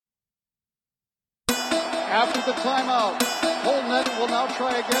After the timeout, Cole Netten will now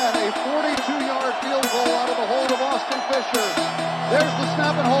try again. A 42-yard field goal out of the hold of Austin Fisher. There's the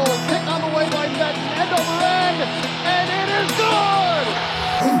snap and hold. Kick on the way by Netten. End over end. And it is good!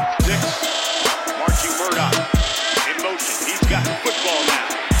 6. Marchie Murdoch in motion. He's got the football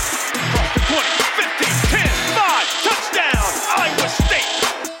now. Across the 20, 15, 10, 5. Touchdown, Iowa State!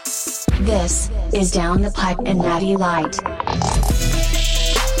 This is Down the Pipe and Natty Light.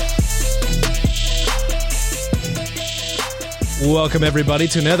 Welcome, everybody,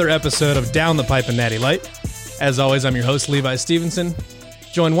 to another episode of Down the Pipe and Natty Light. As always, I'm your host, Levi Stevenson,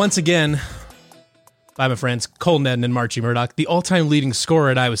 joined once again by my friends Cole Netten and Marchie Murdoch, the all-time leading scorer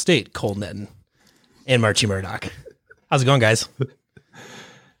at Iowa State, Cole Netten and Marchie Murdoch. How's it going, guys?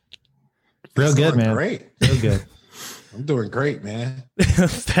 Real good, man. Great. Real good. I'm doing great, man.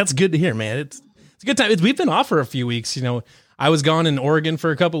 That's good to hear, man. It's a good time. We've been off for a few weeks. You know, I was gone in Oregon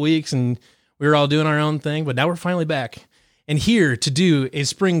for a couple weeks, and we were all doing our own thing, but now we're finally back. And here to do a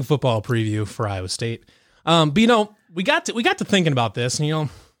spring football preview for Iowa State. But you know, we got to thinking about this, and you know,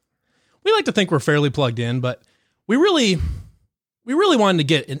 we like to think we're fairly plugged in, but we really wanted to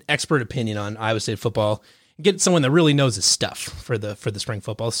get an expert opinion on Iowa State football and get someone that really knows his stuff for the spring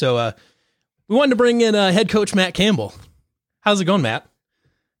football. So we wanted to bring in head coach Matt Campbell. How's it going, Matt?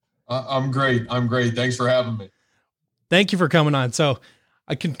 I'm great. Thanks for having me. Thank you for coming on. So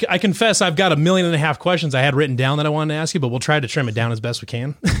I confess I've got 1.5 million questions I had written down that I wanted to ask you, but we'll try to trim it down as best we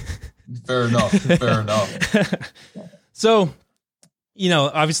can. Fair enough. So, you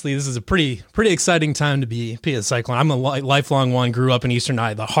know, obviously this is a pretty exciting time to be a Cyclone. I'm a lifelong one, grew up in Eastern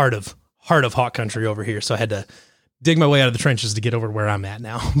Iowa, the heart of hot country over here. So I had to dig my way out of the trenches to get over where I'm at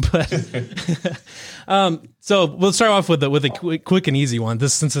now. But so we'll start off with a quick and easy one.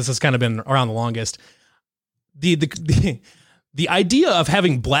 Since this has kind of been around the longest. The idea of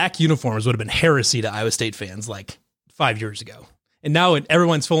having black uniforms would have been heresy to Iowa State fans like 5 years ago. And now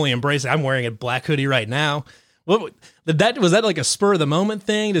everyone's fully embraced it. I'm wearing a black hoodie right now. Was that like a spur of the moment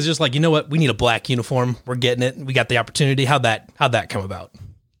thing? It's just like, you know what? We need a black uniform. We're getting it. We got the opportunity. How'd that come about?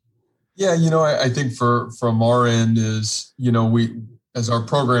 Yeah. You know, I think from our end is, you know, as our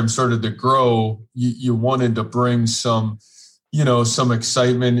program started to grow, you wanted to bring some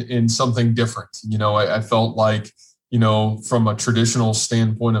excitement in something different. You know, I felt like, you know, from a traditional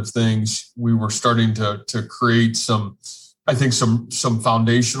standpoint of things, we were starting to create some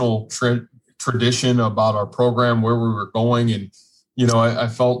foundational tradition about our program, where we were going. And, you know, I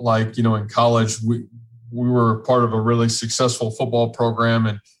felt like, you know, in college, we were part of a really successful football program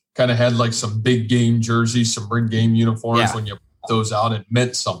and kind of had like some big game jerseys, some big game uniforms. Yeah. When you put those out, it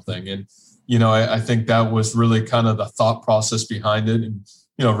meant something. And, you know, I think that was really kind of the thought process behind it. And,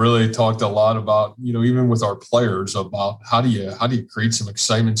 you know, really talked a lot about, you know, even with our players about how do you create some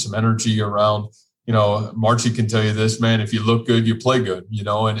excitement, some energy around, you know, Marchie can tell you this, man, if you look good, you play good, you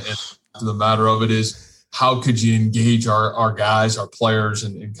know, and the matter of it is, how could you engage our guys, our players,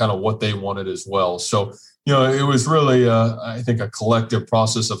 and kind of what they wanted as well. So, you know, it was really, I think, a collective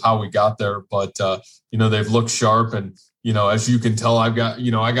process of how we got there. But, you know, they've looked sharp. And, you know, as you can tell, I got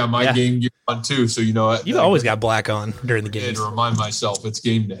my game gear on too. So, you know, you've always got black on during the game. To remind myself it's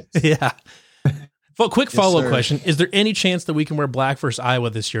game day. Yeah. Well, quick follow-up question. Is there any chance that we can wear black versus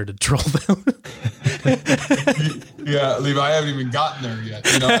Iowa this year to troll them? Yeah, Levi, I haven't even gotten there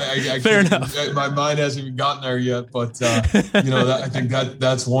yet. You know, Fair enough. My mind hasn't even gotten there yet. But, you know, I think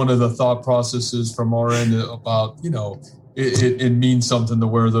that's one of the thought processes from our end about, you know, it means something to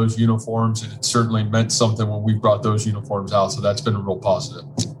wear those uniforms. And it certainly meant something when we brought those uniforms out. So that's been a real positive.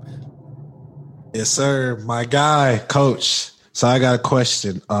 Yes, sir. My guy, Coach. So I got a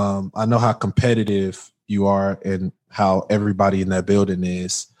question. I know how competitive you are and how everybody in that building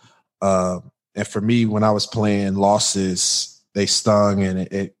is. And for me, when I was playing, losses, they stung, and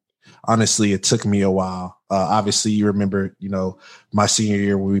it honestly, it took me a while. Obviously, you remember, you know, my senior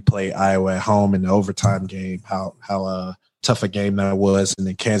year when we played Iowa at home in the overtime game, how tough a game that was, and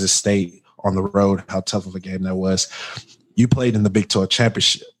then Kansas State on the road, how tough of a game that was. You played in the Big 12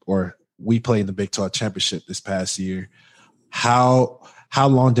 championship, or we played in the Big 12 championship this past year. How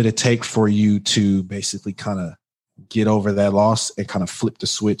long did it take for you to basically kind of get over that loss and kind of flip the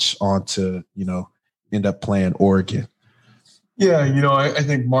switch onto, you know, end up playing Oregon? Yeah, you know, I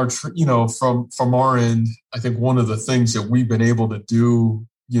think, March, you know, from our end, I think one of the things that we've been able to do,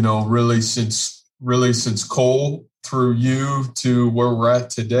 you know, really since Cole through you to where we're at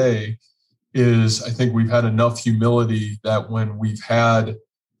today is I think we've had enough humility that when we've had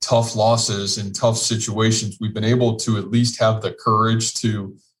tough losses and tough situations, we've been able to at least have the courage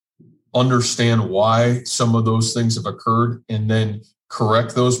to understand why some of those things have occurred and then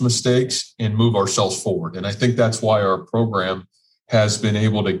correct those mistakes and move ourselves forward. And I think that's why our program has been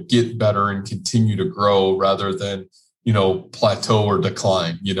able to get better and continue to grow rather than, plateau or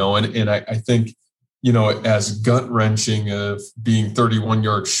decline, and I think, as gut-wrenching of being 31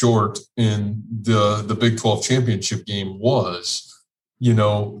 yards short in the Big 12 championship game was,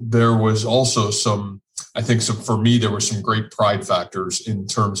 there was also for me, there were some great pride factors in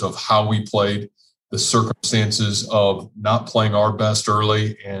terms of how we played, the circumstances of not playing our best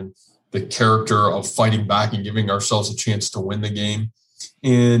early, and the character of fighting back and giving ourselves a chance to win the game.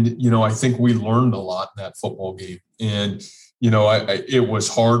 And, I think we learned a lot in that football game. And, it was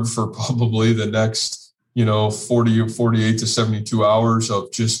hard for probably the next, 48 to 72 hours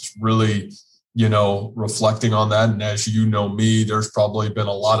of just really, reflecting on that. And as you know me, there's probably been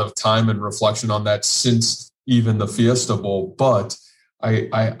a lot of time and reflection on that since even the Fiesta Bowl. But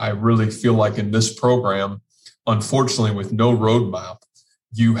I really feel like in this program, unfortunately, with no roadmap,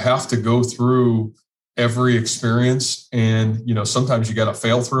 you have to go through every experience. And, sometimes you got to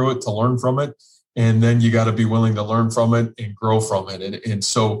fail through it to learn from it. And then you got to be willing to learn from it and grow from it. And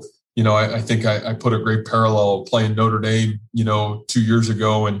so, I think I put a great parallel of playing Notre Dame, 2 years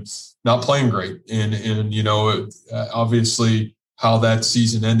ago and not playing great. And obviously how that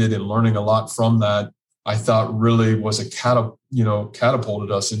season ended and learning a lot from that, I thought really was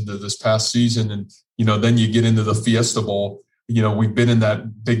catapulted us into this past season. And, then you get into the Fiesta Bowl, we've been in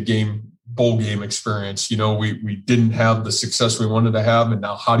that big game, bowl game experience. We didn't have the success we wanted to have. And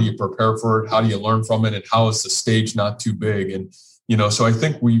now how do you prepare for it? How do you learn from it? And how is the stage not too big? And, so I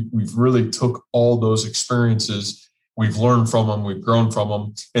think we've really took all those experiences. We've learned from them. We've grown from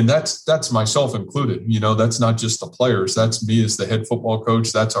them. And that's myself included. That's not just the players. That's me as the head football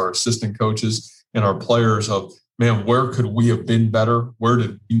coach. That's our assistant coaches and our players of, man, where could we have been better? Where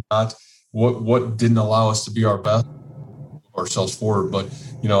did we not? What didn't allow us to be our best? Ourselves forward. But,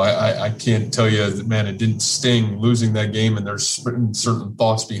 I can't tell you that, man, it didn't sting losing that game. And there's certain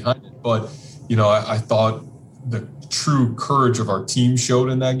thoughts behind it. But, I thought the true courage of our team showed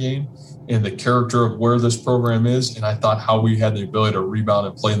in that game and the character of where this program is. And I thought how we had the ability to rebound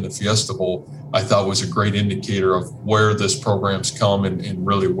and play in the Fiesta Bowl, I thought was a great indicator of where this program's come and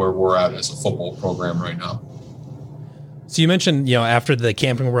really where we're at as a football program right now. So you mentioned, after the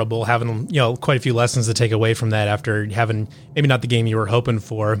Camping World Bowl, having, quite a few lessons to take away from that after having maybe not the game you were hoping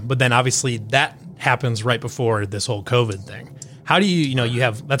for, but then obviously that happens right before this whole COVID thing. How do you,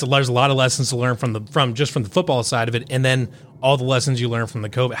 there's a lot of lessons to learn from the football side of it, and then all the lessons you learn from the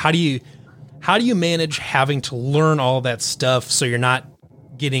COVID. How do you manage having to learn all that stuff so you're not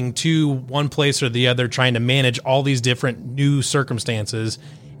getting to one place or the other, trying to manage all these different new circumstances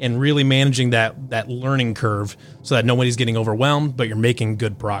and really managing that learning curve so that nobody's getting overwhelmed, but you're making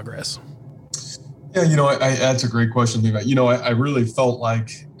good progress? Yeah, that's a great question. I really felt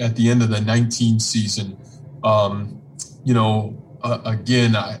like at the end of the 19 season,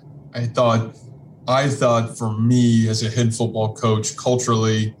 again, I thought for me as a head football coach,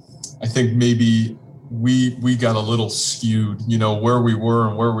 culturally, I think maybe we got a little skewed, where we were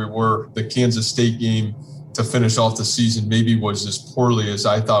and where we were. The Kansas State game to finish off the season maybe was as poorly as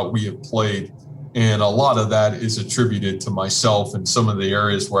I thought we had played. And a lot of that is attributed to myself and some of the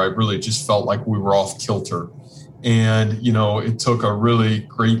areas where I really just felt like we were off kilter. And, it took a really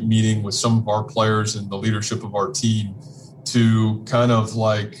great meeting with some of our players and the leadership of our team to kind of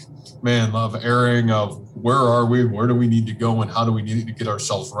of airing of where are we, where do we need to go, and how do we need to get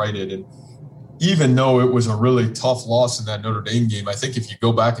ourselves righted. And even though it was a really tough loss in that Notre Dame game, I think if you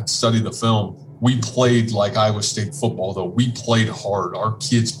go back and study the film, we played like Iowa State football, though. We played hard. Our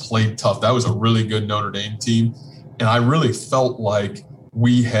kids played tough. That was a really good Notre Dame team. And I really felt like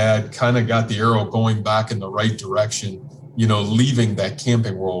we had kind of got the arrow going back in the right direction, leaving that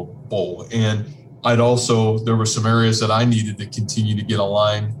Camping World Bowl. And there were some areas that I needed to continue to get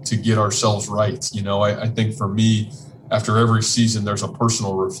aligned to get ourselves right. I think for me, after every season, there's a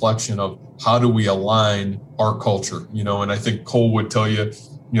personal reflection of how do we align our culture, and I think Cole would tell you,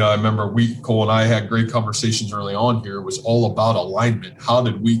 I remember Cole and I had great conversations early on here. It was all about alignment. How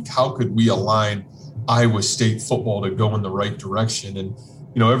could we align Iowa State football to go in the right direction? And,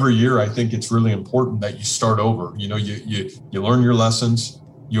 every year, I think it's really important that you start over. You learn your lessons,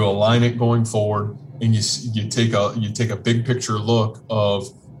 you align it going forward, and you take a big picture look of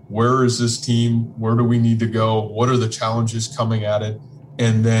where is this team? Where do we need to go? What are the challenges coming at it?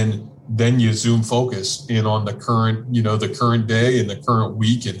 And then you zoom focus in on the current day and the current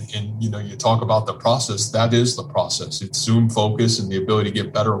week. And you talk about the process. That is the process. It's zoom focus and the ability to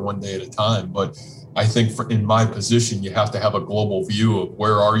get better one day at a time. But I think in my position, you have to have a global view of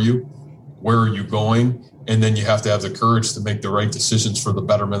where are you? where are you going? And then you have to have the courage to make the right decisions for the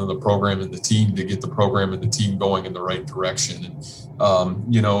betterment of the program and the team to get the program and the team going in the right direction. And,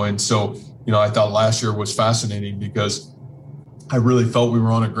 I thought last year was fascinating because I really felt we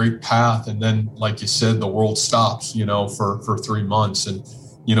were on a great path. And then, like you said, the world stops, for 3 months. And,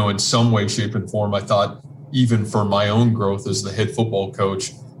 in some way, shape, and form, I thought even for my own growth as the head football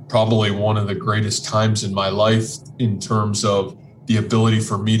coach, probably one of the greatest times in my life in terms of the ability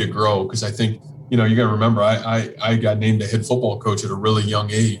for me to grow. Because I think, you got to remember, I got named a head football coach at a really young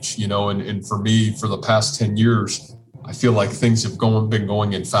age, and for me, for the past 10 years, I feel like things have been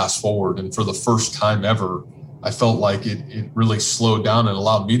going in fast forward. And for the first time ever, I felt like it really slowed down and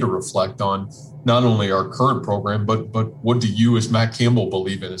allowed me to reflect on not only our current program, but what do you as Matt Campbell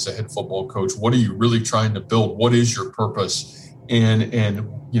believe in as a head football coach? What are you really trying to build? What is your purpose? And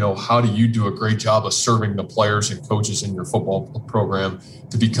how do you do a great job of serving the players and coaches in your football program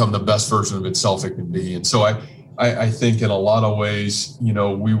to become the best version of itself it can be? And so I think in a lot of ways,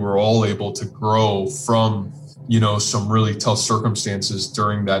 we were all able to grow from, some really tough circumstances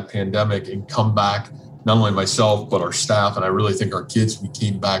during that pandemic and come back, not only myself, but our staff. And I really think our kids, we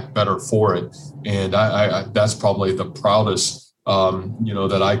came back better for it. And I that's probably the proudest,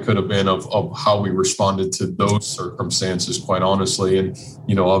 that I could have been of how we responded to those circumstances, quite honestly. And,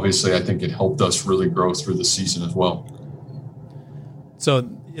 obviously I think it helped us really grow through the season as well. So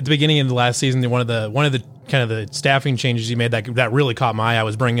at the beginning of the last season, one of the kind of the staffing changes you made that really caught my eye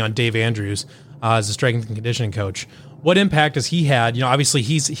was bringing on Dave Andrews as a strength and conditioning coach. What impact has he had? Obviously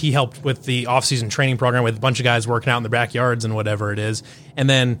he helped with the off-season training program with a bunch of guys working out in the backyards and whatever it is. And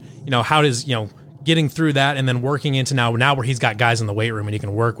then, how does, getting through that and then working into now where he's got guys in the weight room and he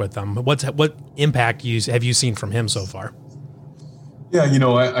can work with them. What impact have you seen from him so far? Yeah,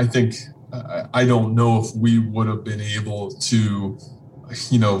 I think I don't know if we would have been able to,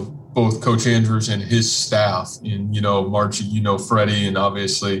 both Coach Andrews and his staff in, March, Freddie and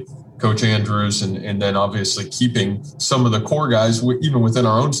obviously Coach Andrews, and then obviously keeping some of the core guys, even within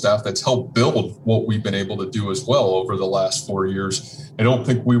our own staff, that's helped build what we've been able to do as well over the last 4 years. I don't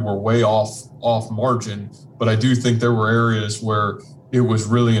think we were way off margin, but I do think there were areas where it was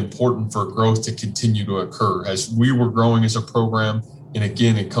really important for growth to continue to occur as we were growing as a program. And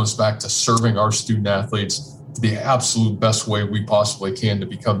again, it comes back to serving our student athletes the absolute best way we possibly can to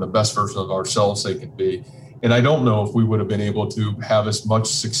become the best version of ourselves they can be. And I don't know if we would have been able to have as much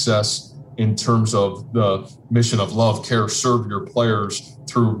success in terms of the mission of love, care, serve your players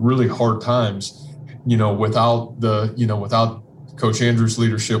through really hard times, without Coach Andrews'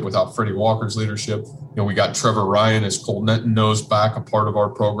 leadership, without Freddie Walker's leadership. We got Trevor Ryan, as Cole Netton knows, back a part of our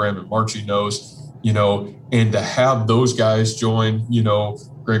program, and Marchie knows, and to have those guys join,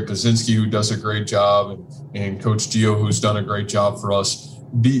 Greg Pazinski, who does a great job, and Coach Gio, who's done a great job for us.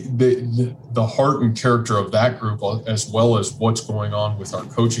 The heart and character of that group, as well as what's going on with our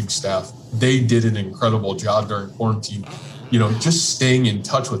coaching staff, they did an incredible job during quarantine, just staying in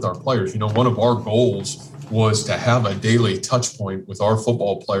touch with our players. One of our goals was to have a daily touch point with our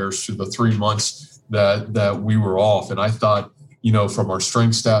football players through the 3 months that we were off. And I thought, from our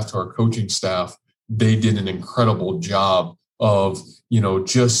strength staff to our coaching staff, they did an incredible job of,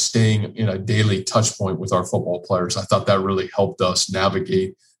 just staying in a daily touch point with our football players. I thought that really helped us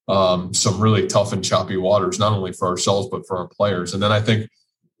navigate some really tough and choppy waters, not only for ourselves, but for our players. And then I think,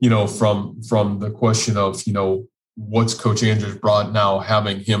 from the question of, what's Coach Andrews brought now,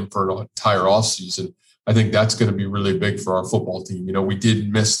 having him for an entire offseason, I think that's going to be really big for our football team. We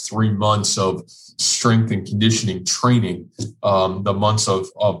did miss 3 months of strength and conditioning training, the months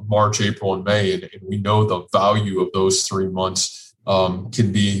of March, April, and May. And we know the value of those 3 months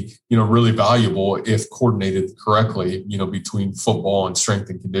can be, really valuable if coordinated correctly, between football and strength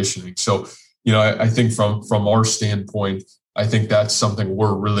and conditioning. So, I think from our standpoint, I think that's something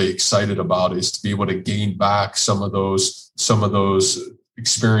we're really excited about, is to be able to gain back some of those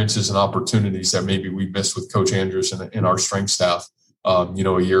experiences and opportunities that maybe we missed with Coach Andrews and our strength staff,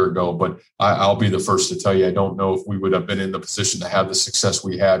 a year ago. But I'll be the first to tell you, I don't know if we would have been in the position to have the success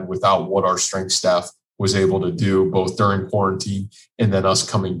we had without what our strength staff was able to do, both during quarantine and then us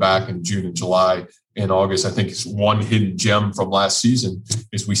coming back in June and July and August. I think it's one hidden gem from last season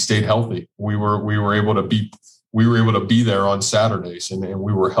is we stayed healthy. We were able to be there on Saturdays and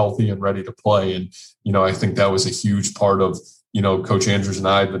we were healthy and ready to play. And, I think that was a huge part of, Coach Andrews and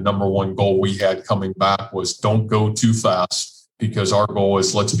I, the number one goal we had coming back was don't go too fast, because our goal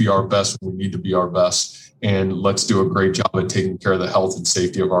is let's be our best when we need to be our best. And let's do a great job at taking care of the health and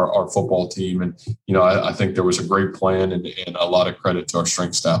safety of our football team. And, I think there was a great plan and a lot of credit to our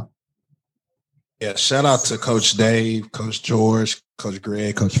strength staff. Yeah, shout out to Coach Dave, Coach George, Coach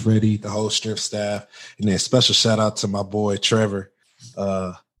Greg, Coach Freddie, the whole strength staff, and then special shout out to my boy Trevor.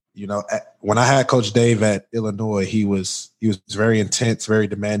 When I had Coach Dave at Illinois, he was very intense, very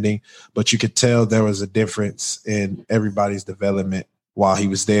demanding, but you could tell there was a difference in everybody's development while he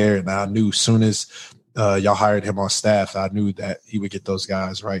was there. And I knew as soon as y'all hired him on staff, I knew that he would get those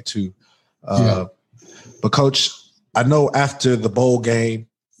guys right too. But Coach, I know after the bowl game,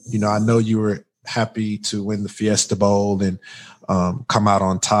 I know you were happy to win the Fiesta Bowl and come out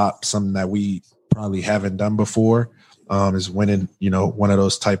on top, something that we probably haven't done before. Is winning, one of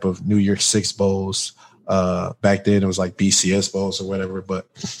those type of New Year's Six bowls. Back then it was like BCS bowls or whatever. But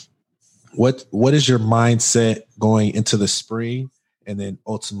what is your mindset going into the spring and then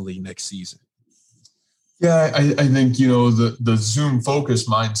ultimately next season? Yeah, I think, the Zoom focus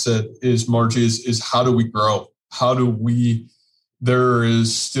mindset is, March, is how do we grow? How do we – there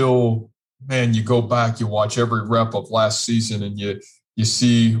is still – man, you go back, you watch every rep of last season and you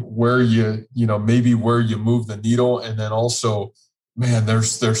see where maybe where you move the needle. And then also, man,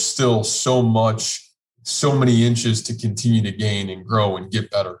 there's still so many inches to continue to gain and grow and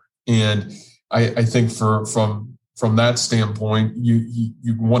get better. And I think from that standpoint, you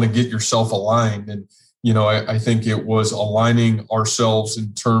want to get yourself aligned. And, I think it was aligning ourselves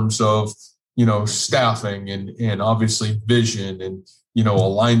in terms of, staffing and obviously vision and,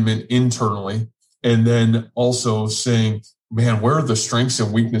 alignment internally. And then also saying, man, where are the strengths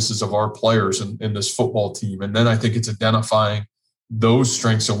and weaknesses of our players in this football team? And then I think it's identifying those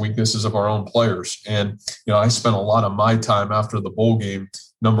strengths and weaknesses of our own players. And, I spent a lot of my time after the bowl game,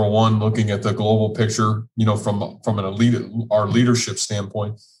 number one, looking at the global picture, from our leadership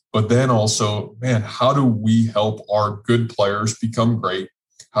standpoint, but then also, man, how do we help our good players become great?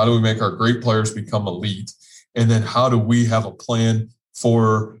 How do we make our great players become elite? And then how do we have a plan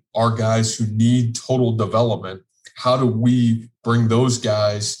for our guys who need total development? How do we bring those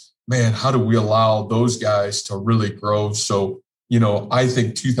guys, man, how do we allow those guys to really grow? So, I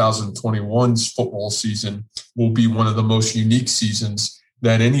think 2021's football season will be one of the most unique seasons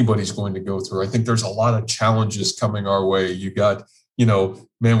that anybody's going to go through. I think there's a lot of challenges coming our way. You got,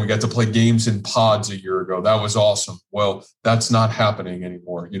 man, we got to play games in pods a year ago. That was awesome. Well, that's not happening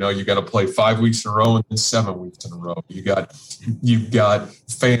anymore. You got to play 5 weeks in a row and then 7 weeks in a row. You've got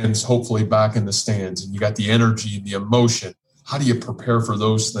fans hopefully back in the stands, and you got the energy and the emotion. How do you prepare for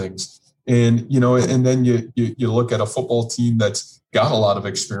those things? And, and then you look at a football team that's got a lot of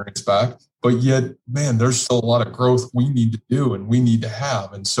experience back, but yet, man, there's still a lot of growth we need to do and we need to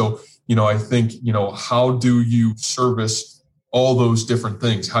have. And so, I think, how do you service all those different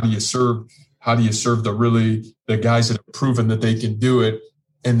things? How do you serve the guys that have proven that they can do it,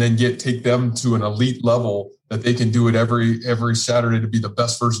 and then take them to an elite level that they can do it every Saturday to be the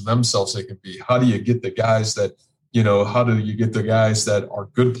best version of themselves they can be? How do you get the guys that, how do you get the guys that are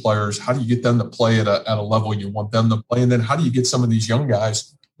good players? How do you get them to play at a level you want them to play? And then how do you get some of these young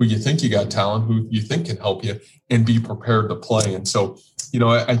guys who you think you got talent, who you think can help you, and be prepared to play? And so,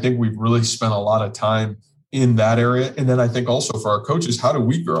 I think we've really spent a lot of time in that area. And then I think also for our coaches, how do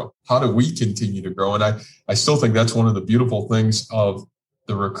we grow? How do we continue to grow? And I still think that's one of the beautiful things of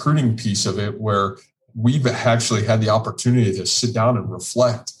the recruiting piece of it, where we've actually had the opportunity to sit down and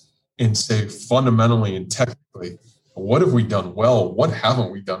reflect and say fundamentally and technically, what have we done well? What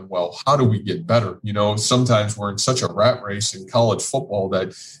haven't we done well? How do we get better? Sometimes we're in such a rat race in college football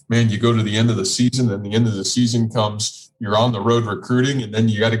that, man, you go to the end of the season, and the end of the season comes, you're on the road recruiting, and then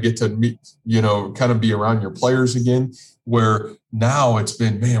you got to get to meet, kind of be around your players again, where now it's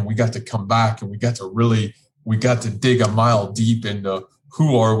been, man, we got to come back and we got to dig a mile deep into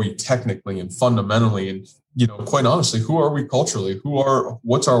who are we technically and fundamentally, and, quite honestly, who are we culturally?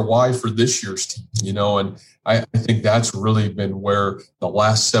 What's our why for this year's team? And I think that's really been where the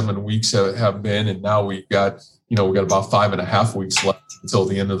last 7 weeks have been. And now we've got about 5.5 weeks left until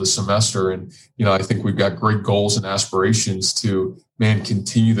the end of the semester. And, I think we've got great goals and aspirations to, man,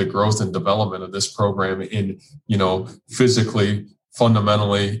 continue the growth and development of this program in, physically,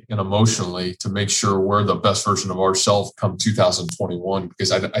 fundamentally, and emotionally, to make sure we're the best version of ourselves come 2021.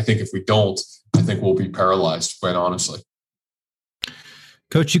 Because I think if we don't, I think we'll be paralyzed, quite honestly.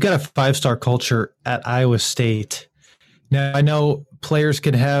 Coach, you got a 5-star culture at Iowa State. Now, I know players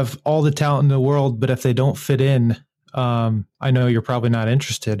can have all the talent in the world, but if they don't fit in, I know you're probably not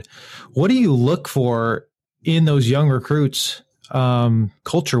interested. What do you look for in those young recruits,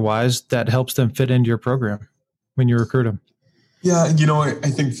 culture-wise, that helps them fit into your program when you recruit them? Yeah, I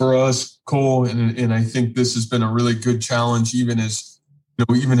think for us, Cole, and I think this has been a really good challenge, even as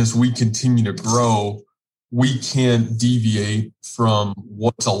we continue to grow, we can't deviate from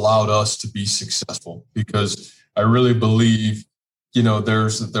what's allowed us to be successful, because I really believe,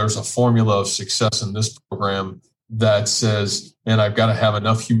 there's a formula of success in this program that says, man, I've got to have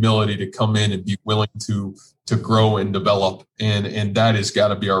enough humility to come in and be willing to grow and develop. And that has got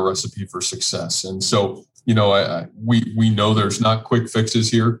to be our recipe for success. And so, we know there's not quick fixes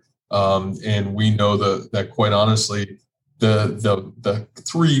here. And we know that quite honestly, the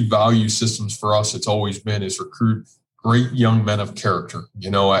three value systems for us, it's always been, is recruit great young men of character.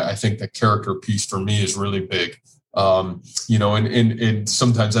 I think the character piece for me is really big. And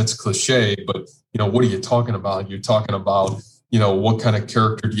sometimes that's cliche, but what are you talking about? You're talking about, what kind of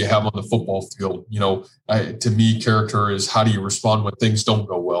character do you have on the football field? To me, character is how do you respond when things don't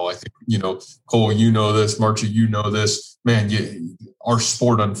go well? I think, Cole, this, Marchie, this, man, our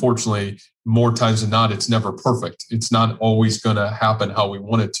sport, unfortunately, more times than not, it's never perfect. It's not always going to happen how we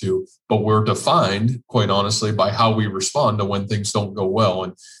want it to, but we're defined, quite honestly, by how we respond to when things don't go well.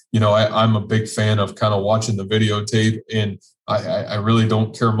 And, I'm a big fan of kind of watching the videotape, and I really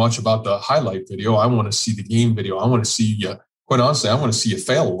don't care much about the highlight video. I want to see the game video. I want to see you, quite honestly, I want to see you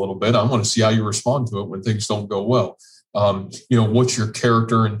fail a little bit. I want to see how you respond to it when things don't go well. What's your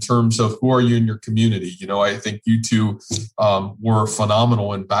character in terms of who are you in your community? I think you two were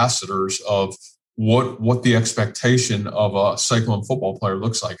phenomenal ambassadors of what the expectation of a Cyclone football player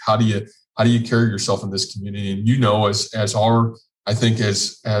looks like. How do you carry yourself in this community? And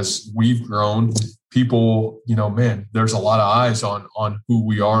as we've grown, people, man, there's a lot of eyes on who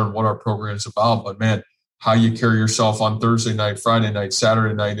we are and what our program is about. But man, how you carry yourself on Thursday night, Friday night,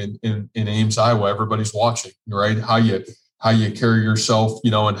 Saturday night in Ames, Iowa, everybody's watching, right? How you carry yourself,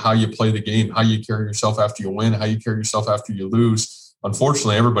 and how you play the game, how you carry yourself after you win, how you carry yourself after you lose.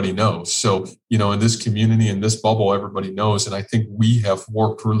 Unfortunately, everybody knows. So, in this community, in this bubble, everybody knows. And I think we have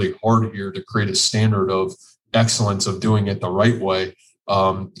worked really hard here to create a standard of excellence of doing it the right way.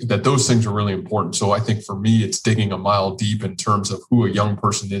 That those things are really important. So I think for me, it's digging a mile deep in terms of who a young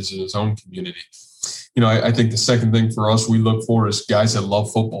person is in his own community. I think the second thing for us we look for is guys that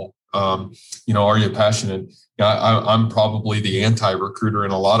love football. Are you passionate? I'm probably the anti-recruiter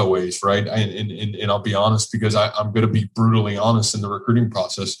in a lot of ways, right? And I'll be honest, because I'm going to be brutally honest in the recruiting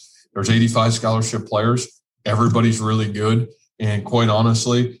process. There's 85 scholarship players. Everybody's really good. And quite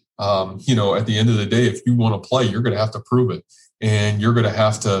honestly, at the end of the day, if you want to play, you're going to have to prove it. And you're going to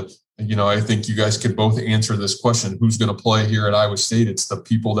have to, I think you guys could both answer this question. Who's going to play here at Iowa State? It's the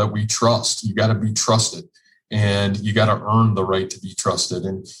people that we trust. You got to be trusted, and you got to earn the right to be trusted.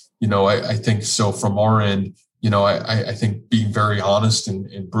 And, I think so from our end, I think being very honest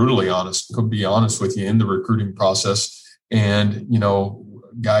and brutally honest, could be honest with you in the recruiting process. And,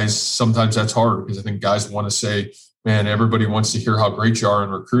 guys, sometimes that's hard, because I think guys want to say, man, everybody wants to hear how great you are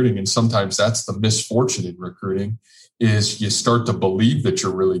in recruiting. And sometimes that's the misfortune in recruiting, is you start to believe that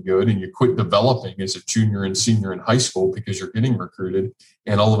you're really good and you quit developing as a junior and senior in high school because you're getting recruited.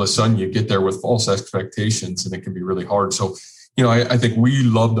 And all of a sudden you get there with false expectations, and it can be really hard. So, I think we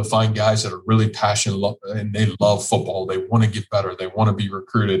love to find guys that are really passionate and they love football. They want to get better. They want to be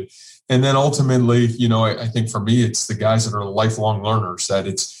recruited. And then ultimately, I think for me, it's the guys that are lifelong learners, that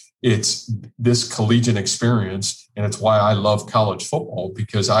it's this collegiate experience. And it's why I love college football,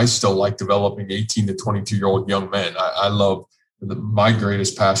 because I still like developing 18 to 22-year-old young men. I love my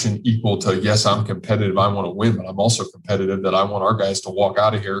greatest passion equal to, yes, I'm competitive. I want to win, but I'm also competitive that I want our guys to walk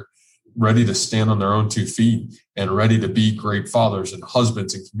out of here ready to stand on their own 2 feet and ready to be great fathers and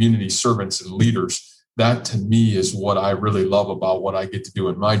husbands and community servants and leaders. That to me is what I really love about what I get to do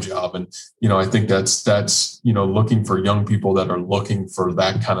in my job. And, I think that's, looking for young people that are looking for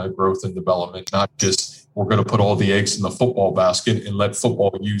that kind of growth and development, not just we're going to put all the eggs in the football basket and let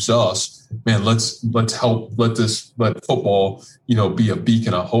football use us. Man, let's let football, be a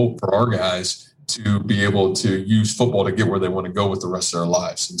beacon of hope for our guys to be able to use football to get where they want to go with the rest of their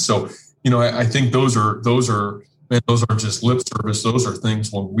lives. And so, I think those are just lip service. Those are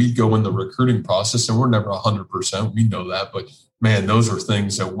things when we go in the recruiting process, and we're never 100%. We know that, but man, those are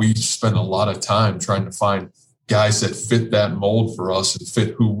things that we spend a lot of time trying to find guys that fit that mold for us and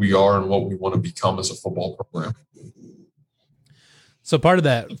fit who we are and what we want to become as a football program. So part of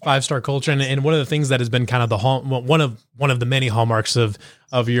that 5-star culture, and one of the things that has been kind of the one of the many hallmarks of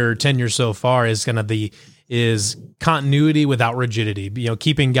your tenure so far is kind of is continuity without rigidity.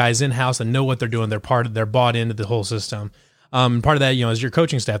 Keeping guys in house and know what they're doing. They're bought into the whole system. Part of that, is your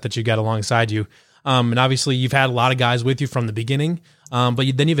coaching staff that you got alongside you. And obviously you've had a lot of guys with you from the beginning. But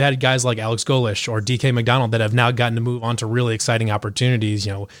then you've had guys like Alex Golesh or DK McDonald that have now gotten to move on to really exciting opportunities.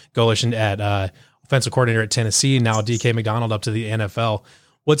 Golesh at offensive coordinator at Tennessee, now DK McDonald up to the NFL.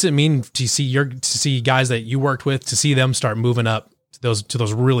 what's it mean to see guys that you worked with, to see them start moving up to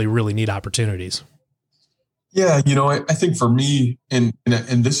those really, really neat opportunities? Yeah, I think for me, and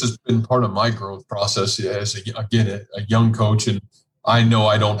this has been part of my growth process as a young coach, and I know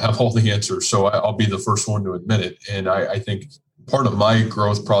I don't have all the answers, so I'll be the first one to admit it. And I think part of my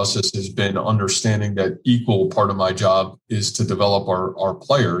growth process has been understanding that equal part of my job is to develop our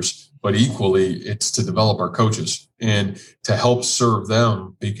players, but equally it's to develop our coaches and to help serve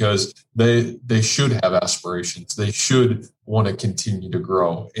them, because they should have aspirations. They should want to continue to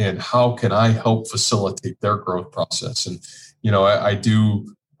grow. And how can I help facilitate their growth process? And,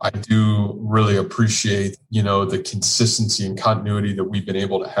 I do really appreciate, the consistency and continuity that we've been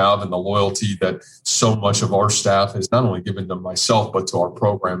able to have, and the loyalty that so much of our staff has not only given to myself, but to our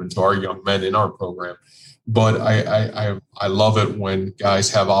program and to our young men in our program. But I love it when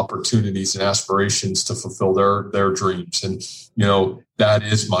guys have opportunities and aspirations to fulfill their dreams. And, that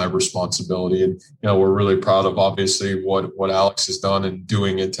is my responsibility. And, we're really proud of obviously what Alex has done and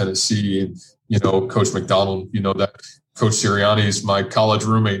doing at Tennessee. And, Coach McDonald, that Coach Sirianni is my college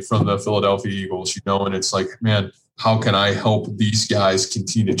roommate from the Philadelphia Eagles, and it's like, man, how can I help these guys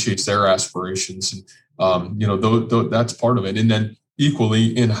continue to chase their aspirations? And, that's part of it. And then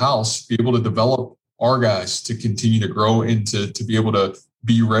equally in-house, be able to develop our guys to continue to grow and to be able to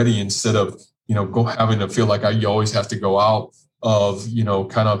be ready, instead of, having to feel like you always have to go out of,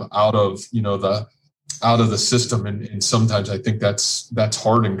 kind of out of the system. And sometimes I think that's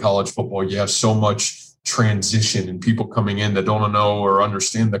hard in college football. You have so much transition and people coming in that don't know or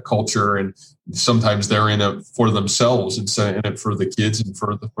understand the culture, and sometimes they're in it for themselves instead of in it for the kids and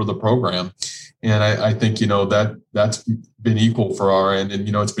for the program. And I think that's been equal for our end. And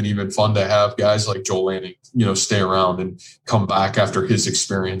it's been even fun to have guys like Joel Lanning stay around and come back after his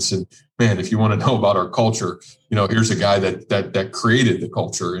experience. And man, if you want to know about our culture, here's a guy that created the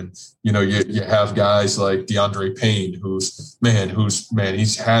culture. And you have guys like DeAndre Payne, who's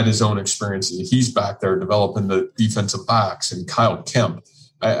he's had his own experiences. He's back there developing the defensive backs, and Kyle Kemp.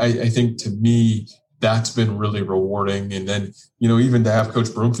 I think to me, that's been really rewarding. And then, even to have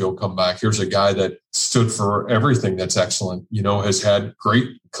Coach Broomfield come back, here's a guy that stood for everything that's excellent, has had great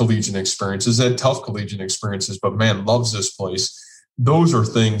collegiate experiences, had tough collegiate experiences, but man, loves this place. Those are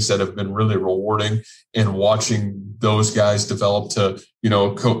things that have been really rewarding, and watching those guys develop to,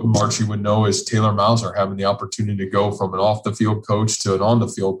 Marchie would know, is Taylor Mauser having the opportunity to go from an off the field coach to an on the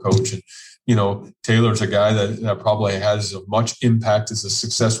field coach. And, Taylor's a guy that probably has as much impact as the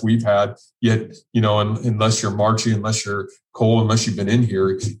success we've had. Yet, unless you're Marchie, unless you're Cole, unless you've been in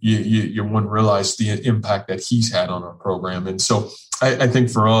here, you wouldn't realize the impact that he's had on our program. And so I think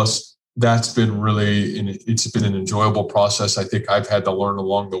for us, that's been it's been an enjoyable process. I think I've had to learn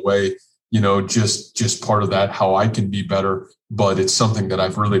along the way, just part of that, how I can be better. But it's something that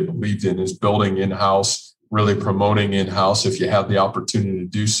I've really believed in, is building in-house, really promoting in-house if you have the opportunity to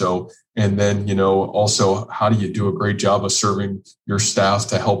do so. And then, also, how do you do a great job of serving your staff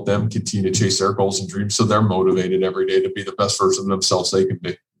to help them continue to chase their goals and dreams, so they're motivated every day to be the best version of themselves they can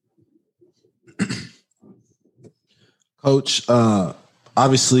be. Coach,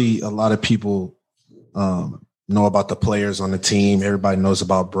 obviously a lot of people know about the players on the team. Everybody knows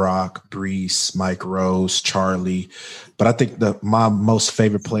about Brock, Brees, Mike Rose, Charlie. But I think my most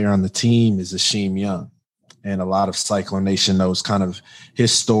favorite player on the team is Akeem Young. And a lot of Cyclone Nation knows kind of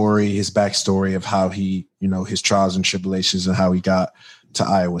his story, his backstory of how he, his trials and tribulations and how he got to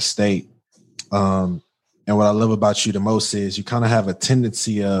Iowa State. And what I love about you the most is you kind of have a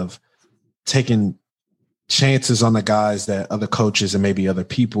tendency of taking chances on the guys that other coaches and maybe other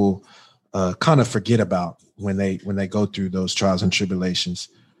people kind of forget about when they go through those trials and tribulations.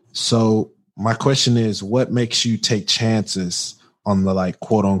 So my question is, what makes you take chances on the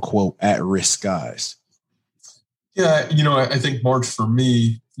quote unquote at risk guys? Yeah, I think, March, for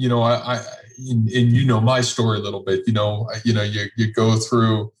me, my story a little bit. You go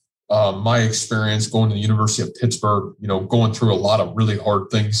through my experience going to the University of Pittsburgh. Going through a lot of really hard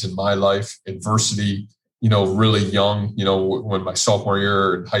things in my life, adversity. Really young. When my sophomore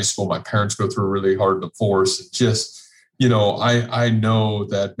year in high school, my parents go through a really hard divorce. It just, I know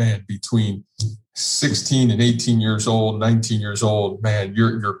that, man, between 16 and 18 years old, 19 years old, man,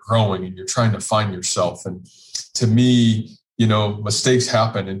 you're growing and you're trying to find yourself. And to me, mistakes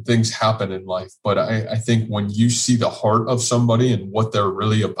happen and things happen in life. But I think when you see the heart of somebody and what they're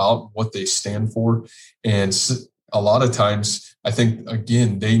really about, what they stand for, and a lot of times I think,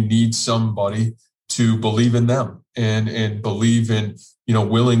 again, they need somebody to believe in them and believe in,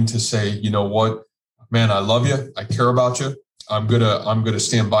 willing to say, you know what, man, I love you. I care about you. I'm going to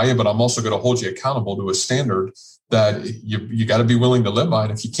stand by you, but I'm also going to hold you accountable to a standard that you got to be willing to live by.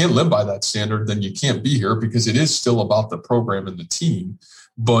 And if you can't live by that standard, then you can't be here, because it is still about the program and the team.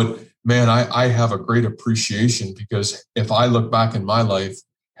 But man, I have a great appreciation, because if I look back in my life,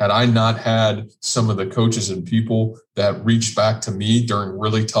 had I not had some of the coaches and people that reached back to me during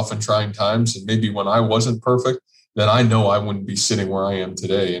really tough and trying times, and maybe when I wasn't perfect, then I know I wouldn't be sitting where I am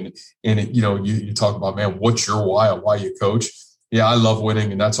today. And you talk about, man, what's your why you coach? Yeah, I love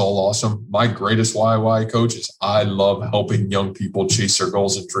winning, and that's all awesome. My greatest why I coach is I love helping young people chase their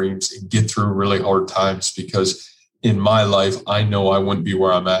goals and dreams and get through really hard times, because in my life, I know I wouldn't be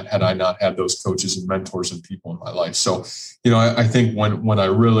where I'm at had I not had those coaches and mentors and people in my life. So, I think when I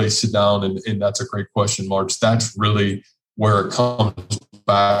really sit down, and that's a great question, March, that's really where it comes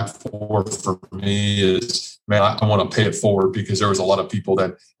back for me is, man, I want to pay it forward, because there was a lot of people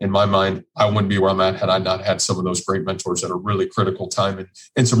that in my mind, I wouldn't be where I'm at had I not had some of those great mentors at a really critical time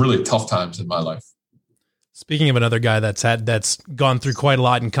and some really tough times in my life. Speaking of another guy that's gone through quite a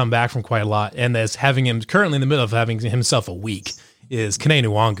lot and come back from quite a lot, and that's having him currently in the middle of having himself a week, is Kene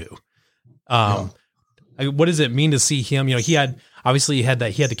Nwangwu. What does it mean to see him? He had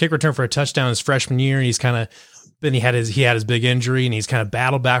the kick return for a touchdown his freshman year, and he had his big injury, and he's kind of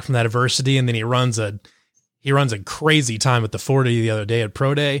battled back from that adversity, and then he runs a crazy time at the 40 the other day at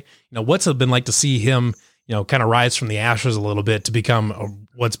Pro Day. What's it been like to see him, kind of rise from the ashes a little bit to become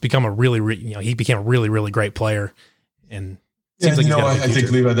a really, he became a really, really great player. And I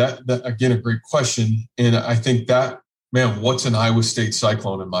think, Levi, that again, a great question. And I think that, man, what's an Iowa State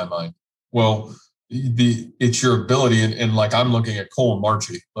Cyclone in my mind? Well, it's your ability. And like, I'm looking at Cole and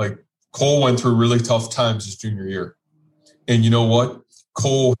Marchie. Like, Cole went through really tough times his junior year. And you know what?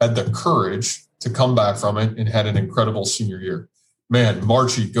 Cole had the courage to come back from it and had an incredible senior year. Man,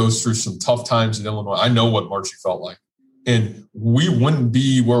 Marchie goes through some tough times in Illinois. I know what Marchie felt like. And we wouldn't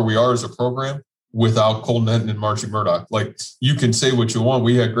be where we are as a program without Cole Nenton and Marchie Murdoch. Like, you can say what you want.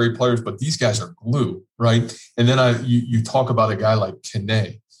 We had great players, but these guys are glue, right? And then you talk about a guy like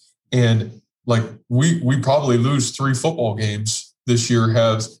Kene. And like, we probably lose 3 football games this year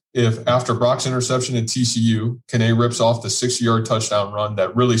if after Brock's interception at TCU, Kene rips off the 60-yard touchdown run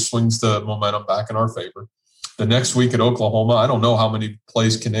that really swings the momentum back in our favor. The next week at Oklahoma, I don't know how many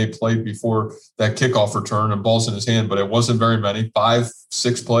plays Kene played before that kickoff return and ball's in his hand, but it wasn't very many,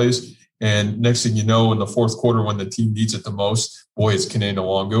 5-6 plays. And next thing you know, in the fourth quarter, when the team needs it the most, boy, it's Kene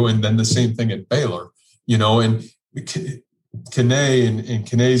Nwangwu. And then the same thing at Baylor, and Kene and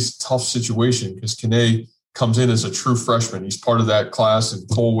Kene's tough situation, because Kene comes in as a true freshman. He's part of that class. And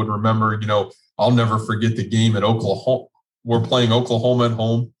Cole would remember, I'll never forget the game at Oklahoma. We're playing Oklahoma at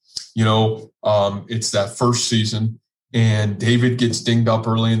home. It's that first season, and David gets dinged up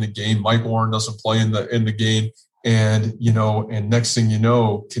early in the game. Mike Warren doesn't play in the game. And, and next thing you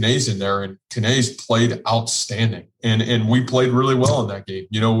know, Kene's in there, and Kene's played outstanding. And we played really well in that game.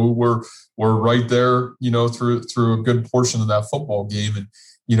 We're right there, through a good portion of that football game. And,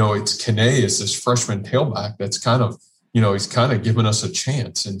 it's Kene is this freshman tailback that's kind of, he's kind of given us a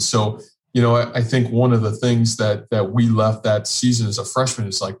chance. And so, I think one of the things that we left that season as a freshman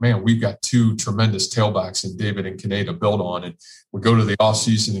is like, man, we've got 2 tremendous tailbacks in David and Kene to build on. And we go to the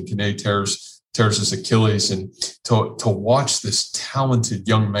offseason, and Kene tears his Achilles. And to watch this talented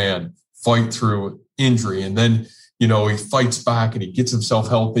young man fight through injury, and then, he fights back and he gets himself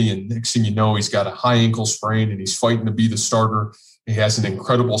healthy. And next thing you know, he's got a high ankle sprain and he's fighting to be the starter. He has an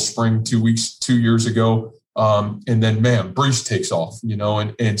incredible spring 2 years ago. And then, man, Brees takes off,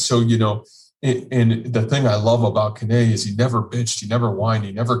 and so, and the thing I love about Kene is he never bitched, he never whined,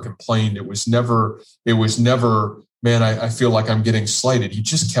 he never complained. It was never, man, I feel like I'm getting slighted. He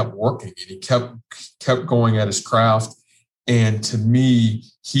just kept working, and he kept going at his craft. And to me,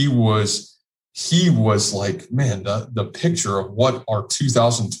 he was like, man, the picture of what our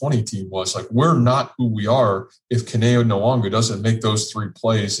 2020 team was. Like, we're not who we are if Kene Nwangwu doesn't make those 3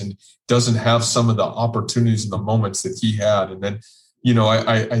 plays and doesn't have some of the opportunities and the moments that he had. And then,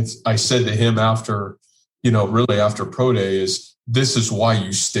 I said to him after, really after Pro Day, is this is why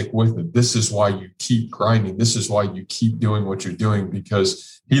you stick with it. This is why you keep grinding. This is why you keep doing what you're doing,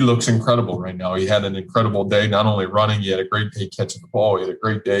 because he looks incredible right now. He had an incredible day, not only running, he had a great day catching the ball. He had a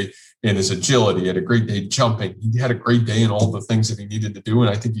great day in his agility. He had a great day jumping. He had a great day in all the things that he needed to do. And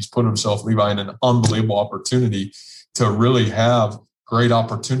I think he's put himself, Levi, in an unbelievable opportunity to really have great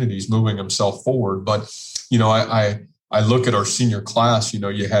opportunities moving himself forward. But, I look at our senior class,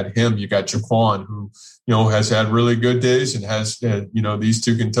 you had him, you got Jaquan, who, has had really good days, and has, these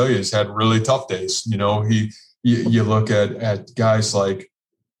 2 can tell you, has had really tough days. You look at guys like,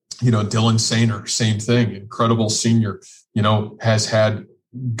 Dylan Sainer, same thing, incredible senior, has had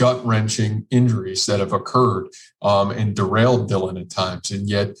gut-wrenching injuries that have occurred and derailed Dylan at times. And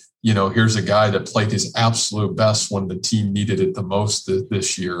yet, here's a guy that played his absolute best when the team needed it the most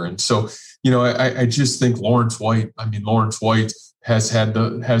this year. And so, I just think Lawrence White has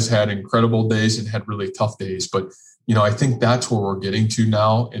had incredible days and had really tough days. But, I think that's where we're getting to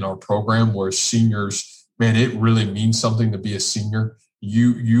now in our program, where seniors, man, it really means something to be a senior.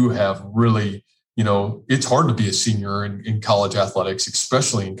 You have really, it's hard to be a senior in college athletics,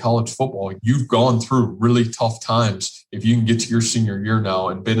 especially in college football. You've gone through really tough times. If you can get to your senior year now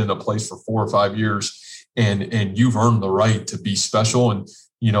and been in a place for 4 or 5 years, and you've earned the right to be special. And,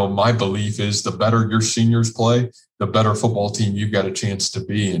 my belief is the better your seniors play, the better football team you've got a chance to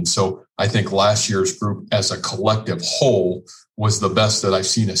be. And so I think last year's group as a collective whole was the best that I've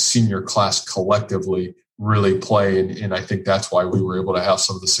seen a senior class collectively really play. And I think that's why we were able to have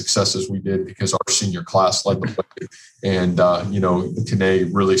some of the successes we did, because our senior class led the way. And,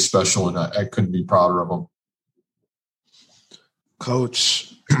 Kane really special, and I couldn't be prouder of them.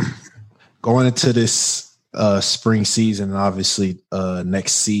 Coach, going into this spring season, and obviously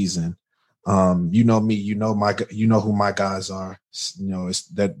next season, you know me, you know who my guys are. It's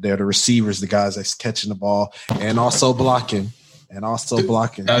that they're the receivers, the guys that's catching the ball and also blocking. That's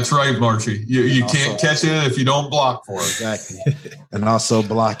right, Marchie. You can't catch it if you don't block for it. Exactly. And also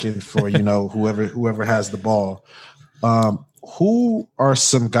blocking for, whoever has the ball. Who are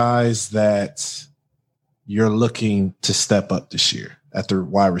some guys that you're looking to step up this year at the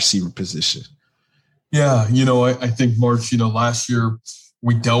wide receiver position? Yeah, I think, March, last year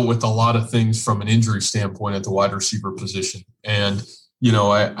we dealt with a lot of things from an injury standpoint at the wide receiver position. And,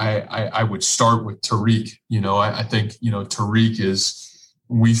 I would start with Tariq. I think, Tariq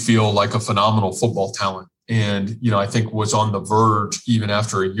we feel like a phenomenal football talent. And, I think was on the verge, even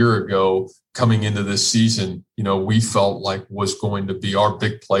after a year ago, coming into this season, we felt like was going to be our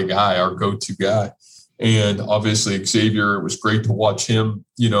big play guy, our go-to guy. And obviously Xavier, it was great to watch him,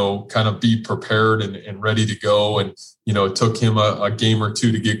 kind of be prepared and ready to go. And, it took him a game or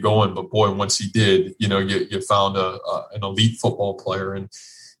two to get going. But boy, once he did, you found an elite football player. And,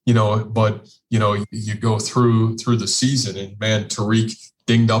 you go through the season, and man, Tariq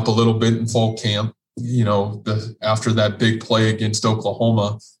dinged up a little bit in fall camp, after that big play against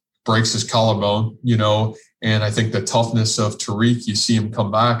Oklahoma, breaks his collarbone, and I think the toughness of Tariq, you see him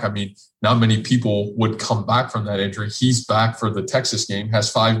come back. I mean, not many people would come back from that injury. He's back for the Texas game,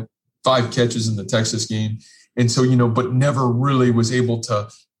 has five catches in the Texas game. And so, but never really was able to,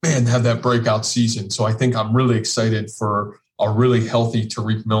 have that breakout season. So I think I'm really excited for a really healthy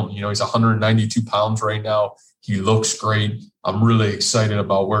Tariq Milton. He's 192 pounds right now. He looks great. I'm really excited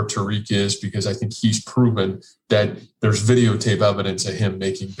about where Tariq is, because I think he's proven that there's videotape evidence of him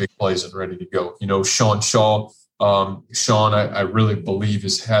making big plays and ready to go. Sean Shaw, I really believe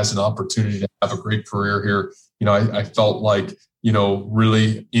has an opportunity to have a great career here. I felt like,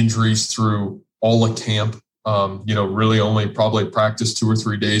 really injuries through all of camp, really only probably practiced 2 or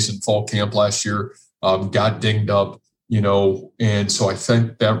 3 days in fall camp last year, got dinged up, and so I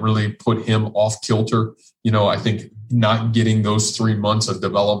think that really put him off kilter. I think not getting those 3 months of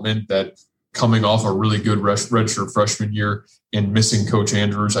development, that coming off a really good redshirt freshman year and missing Coach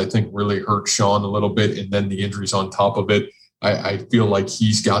Andrews, I think really hurt Sean a little bit. And then the injuries on top of it, I feel like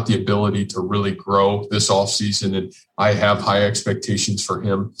he's got the ability to really grow this offseason, and I have high expectations for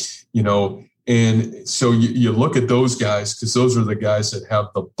him, And so you look at those guys, because those are the guys that have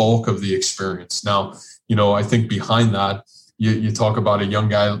the bulk of the experience. Now, I think behind that, you talk about a young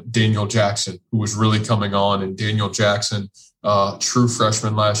guy, Daniel Jackson, who was really coming on. And Daniel Jackson, true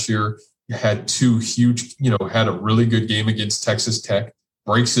freshman last year, had 2 huge, had a really good game against Texas Tech,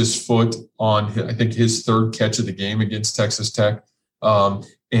 breaks his foot on, I think, his 3rd catch of the game against Texas Tech.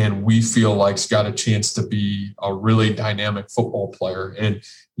 And we feel like he's got a chance to be a really dynamic football player. And,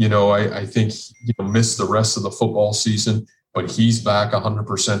 I think, missed the rest of the football season, but he's back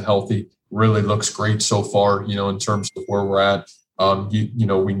 100% healthy. Really looks great so far, in terms of where we're at.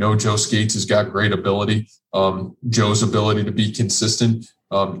 We know Joe Skates has got great ability. Joe's ability to be consistent.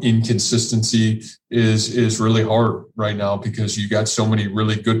 Inconsistency is really hard right now, because you got so many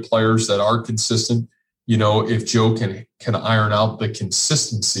really good players that are consistent. If Joe can iron out the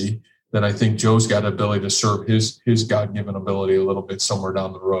consistency, then I think Joe's got ability to serve his God-given ability a little bit somewhere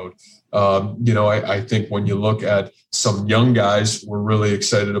down the road. I think when you look at some young guys, we're really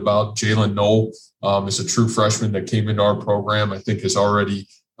excited about. Jalen Knoll is a true freshman that came into our program. I think has already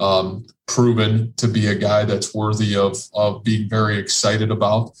proven to be a guy that's worthy of being very excited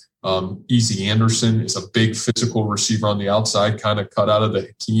about. Easy Anderson is a big physical receiver on the outside, kind of cut out of the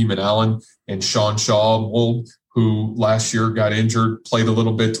Hakeem and Allen and Sean Shaw mold. who last year got injured, played a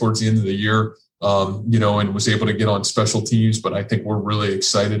little bit towards the end of the year, and was able to get on special teams. But I think we're really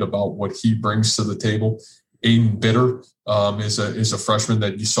excited about what he brings to the table. Aiden Bitter is a freshman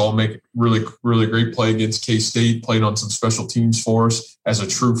that you saw make really, really great play against K-State, played on some special teams for us as a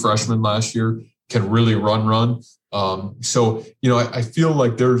true freshman last year, can really run. I feel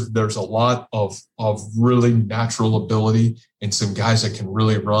like there's a lot of really natural ability and some guys that can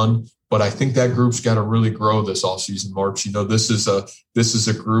really run. But I think that group's got to really grow this offseason, March. This is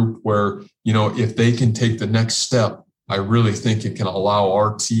a group where, if they can take the next step, I really think it can allow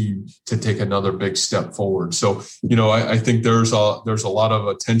our team to take another big step forward. So, I think there's a lot of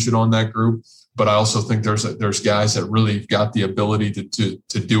attention on that group, but I also think there's guys that really got the ability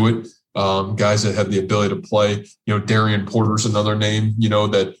to do it. Guys that have the ability to play. Darian Porter's another name.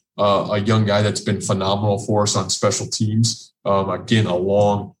 That a young guy that's been phenomenal for us on special teams. Again, a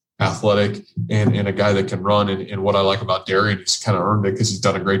long, athletic, and a guy that can run. And what I like about Darian, he's kind of earned it because he's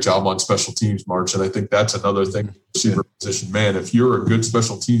done a great job on special teams, March. And I think that's another thing, receiver position. Man, if you're a good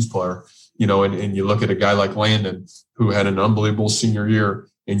special teams player, and you look at a guy like Landon, who had an unbelievable senior year,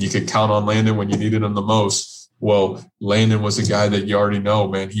 and you could count on Landon when you needed him the most. Well, Landon was a guy that you already know,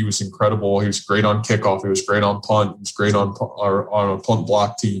 man. He was incredible. He was great on kickoff. He was great on punt. He was great on a punt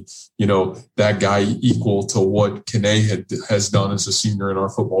block team. That guy equal to what Kene has done as a senior in our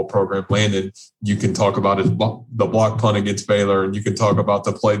football program. Landon, you can talk about the block punt against Baylor, and you can talk about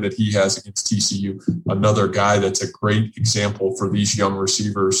the play that he has against TCU. Another guy that's a great example for these young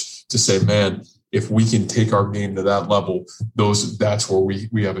receivers to say, man, if we can take our game to that level, that's where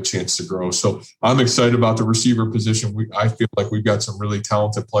we have a chance to grow. So I'm excited about the receiver position. I feel like we've got some really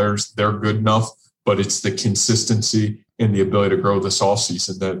talented players. They're good enough, but it's the consistency and the ability to grow this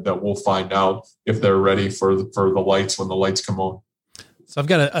offseason that we'll find out if they're ready for the lights when the lights come on. So I've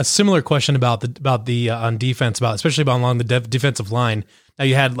got a similar question about the on defense, especially along the defensive line. Now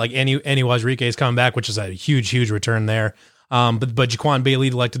you had like Annie Wazriquez coming back, which is a huge return there. But Jaquan Bailey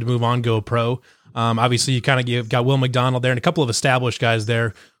elected to move on, go pro. Obviously, you kind of got Will McDonald there and a couple of established guys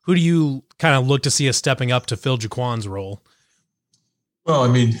there. Who do you kind of look to see us stepping up to fill Jaquan's role? Well,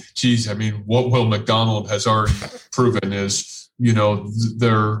 what Will McDonald has already proven is,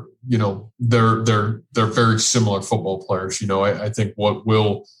 they're very similar football players. I think what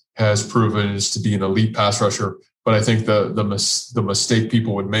Will has proven is to be an elite pass rusher. But I think the mistake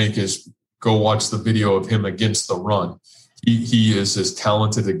people would make is go watch the video of him against the run. He is as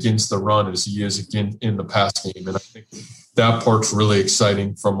talented against the run as he is again in the pass game. And I think that part's really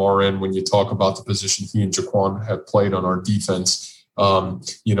exciting from our end when you talk about the position he and Jaquan have played on our defense,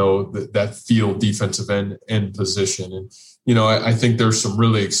 that field defensive end position. And, I think there's some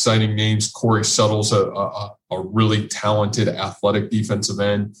really exciting names. Corey Suttle's a really talented athletic defensive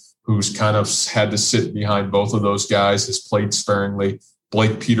end who's kind of had to sit behind both of those guys, has played sparingly.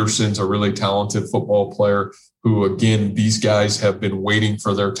 Blake Peterson's a really talented football player who, again, these guys have been waiting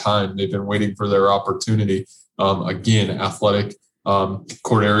for their time. They've been waiting for their opportunity. Again, athletic.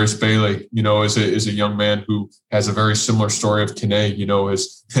 Cordarius Bailey, is a young man who has a very similar story of Kene,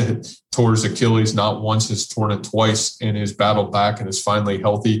 has tore his Achilles not once, has torn it twice, and has battled back and is finally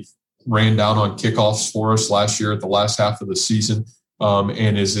healthy. Ran down on kickoffs for us last year at the last half of the season,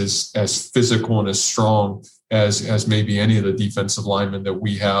 and is as physical and as strong as maybe any of the defensive linemen that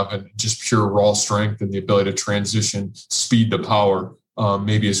we have, and just pure raw strength and the ability to transition speed to power,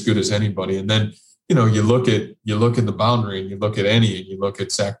 maybe as good as anybody. And then, you look at the boundary and you look at Ennie and you look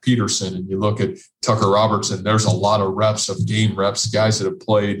at Zach Peterson and you look at Tucker Robertson. There's a lot of game reps, guys that have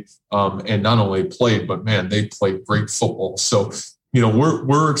played, and not only played, but man, they played great football. So,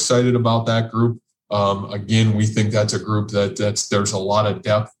 we're excited about that group. Again, we think that's a group there's a lot of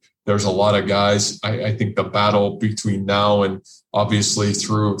depth. There's a lot of guys. I think the battle between now and obviously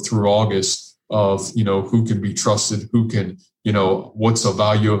through August of, who can be trusted, who can, what's the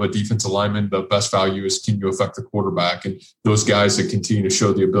value of a defensive lineman? The best value is, can you affect the quarterback? And those guys that continue to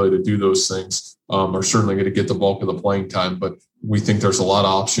show the ability to do those things are certainly going to get the bulk of the playing time. But we think there's a lot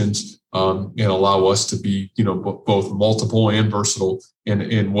of options and allow us to be, both multiple and versatile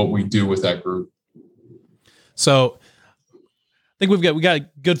in what we do with that group. So I think we got a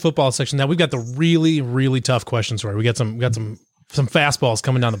good football section. Now we've got the really, really tough questions for you. We got some fastballs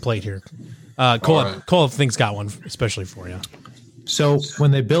coming down the plate here. Cole thinks got one especially for you. So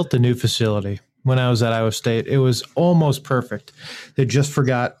when they built the new facility, when I was at Iowa State, it was almost perfect. They just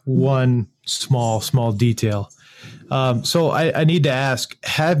forgot one small detail. So I need to ask,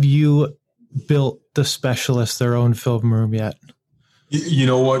 have you built the specialists their own film room yet? You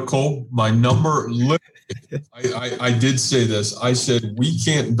know what, Cole? My number, I did say this. I said, we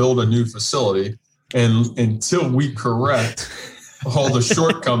can't build a new facility and until we correct all the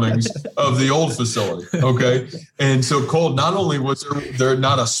shortcomings of the old facility. Okay. And so, Cole, not only was there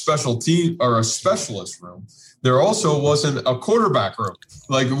not a special team or a specialist room, there also wasn't a quarterback room.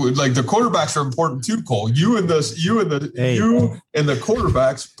 Like the quarterbacks are important too, Cole. You and the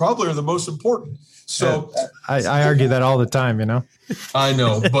quarterbacks probably are the most important. So I argue that all the time, you know. I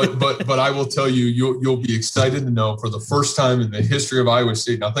know, but I will tell you, you'll be excited to know for the first time in the history of Iowa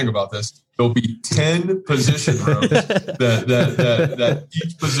State. Now think about this: there'll be 10 position rooms that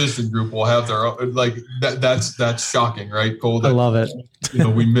each position group will have their own. Like that's shocking, right, Cole? I love it.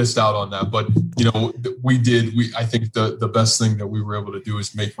 We missed out on that, but I think the best thing that we were able to do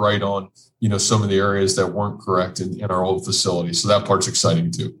is make right on some of the areas that weren't correct in our old facility. So that part's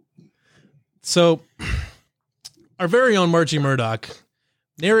exciting too. So, our very own Marchie Murdoch,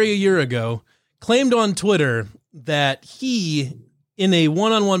 nary a year ago, claimed on Twitter that he, in a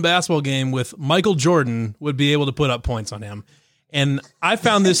one-on-one basketball game with Michael Jordan, would be able to put up points on him. And I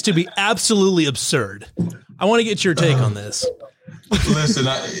found this to be absolutely absurd. I want to get your take on this. Listen,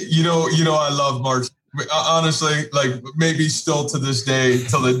 I love March. Honestly, like maybe still to this day,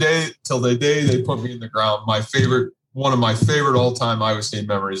 till the day they put me in the ground, one of my favorite all-time Iowa State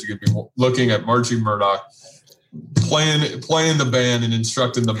memories is going to be looking at Marchie Murdoch playing the band and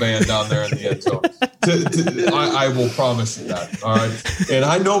instructing the band down there in the end zone. I will promise you that. All right. And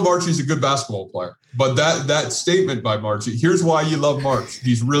I know Marchie's a good basketball player, but that statement by Marchie, here's why you love March.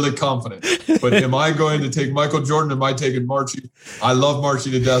 He's really confident. But am I going to take Michael Jordan? Am I taking Marchie? I love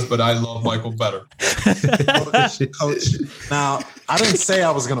Marchie to death, but I love Michael better. Coach, now, I didn't say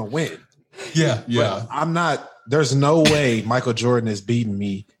I was going to win. Yeah. I'm not. There's no way Michael Jordan is beating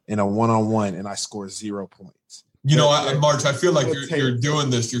me in a one-on-one and I score 0 points. March, I feel like you're doing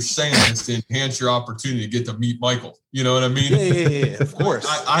this. You're saying this to enhance your opportunity to get to meet Michael. You know what I mean? Yeah, of course.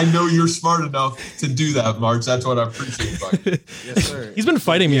 I know you're smart enough to do that, March. That's what I appreciate about you. Yes, sir. He's been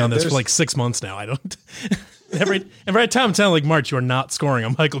fighting me on this for like 6 months now. I don't. Every time I'm telling like March, you are not scoring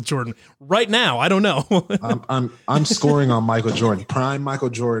on Michael Jordan right now. I don't know. I'm scoring on Michael Jordan. Prime Michael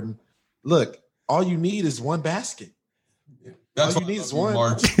Jordan. Look, all you need is one basket. That's why I love you,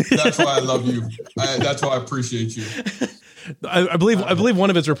 March. That's why I love you. That's why I appreciate you. I believe one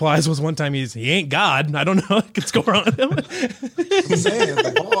of his replies was one time he ain't God. I don't know. I could score on him. I'm saying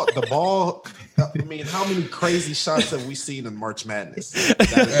the ball. I mean, how many crazy shots have we seen in March Madness?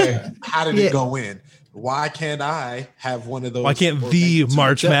 How did it go in? Why can't I have one of those? Why can't the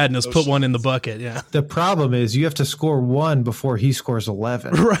March Madness put one in the bucket? Yeah. The problem is you have to score 1 before he scores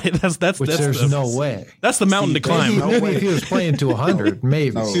 11. Right. That's there's no way. That's the mountain to climb. Maybe if he was playing to 100,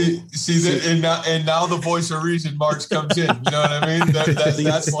 maybe. No. And now the voice of reason, March comes in. You know what I mean?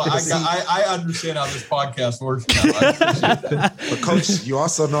 That's why I understand how this podcast works now. I appreciate that. But Coach, you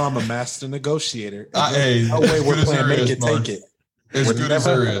also know I'm a master negotiator. Hey, no way we're playing make it, March. take it. As good as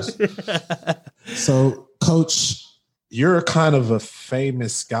there is. So, Coach, you're kind of a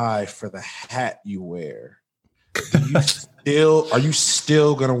famous guy for the hat you wear. Are you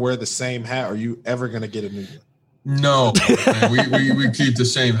still going to wear the same hat? Or are you ever going to get a new one? No, man, we keep the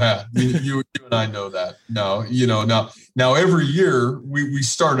same hat. You and I know that. No, now every year we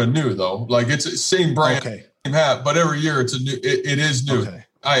start anew though. Like it's the same brand, same hat, but every year it's a new. It is new. Okay.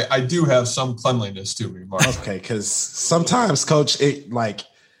 I do have some cleanliness to me, Mark. Okay, because sometimes, Coach, I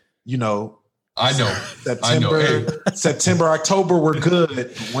know. September, October, we're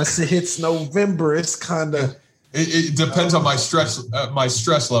good. Once it hits November, it's kind of. It depends on my stress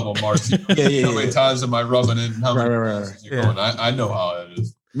level, Mark. How many times am I rubbing it? And how many times you're going? I know how it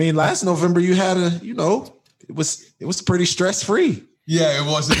is. I mean, last November you had it was pretty stress free. Yeah, it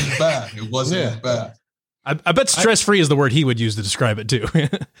wasn't as bad. It wasn't as bad. I bet stress-free is the word he would use to describe it too.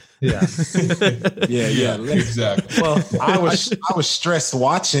 Yeah, exactly. Well, I was stressed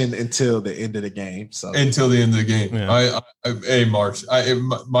watching until the end of the game. So until the end of the game, hey, March.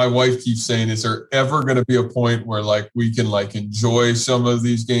 My wife keeps saying, "Is there ever going to be a point where like we can like enjoy some of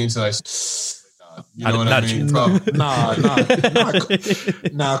these games?" And I mean?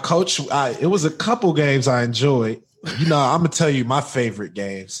 Nah, Coach. It was a couple games I enjoyed. I'm gonna tell you my favorite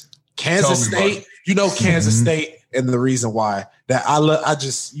games. Kansas State. Kansas State and the reason why that I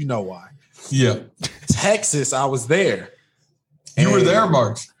just why. Yeah. Texas, I was there. You were there,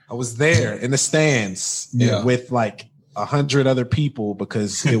 March. I was there in the stands with like 100 other people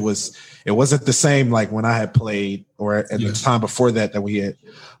because it wasn't the same like when I had played or at the time before that we had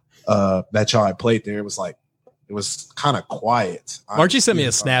that y'all had played there. It was kind of quiet. Marchie sent me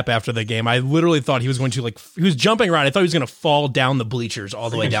a snap after the game. I literally thought he was going to he was jumping around. I thought he was going to fall down the bleachers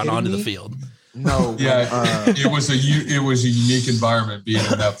all the way down onto the field. No. Yeah, it was a unique environment being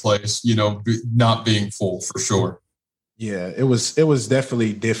in that place. Not being full for sure. Yeah, it was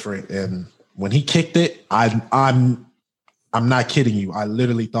definitely different. And when he kicked it, I'm not kidding you. I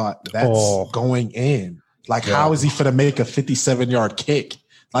literally thought that's going in. Like, how is he finna make a 57-yard kick?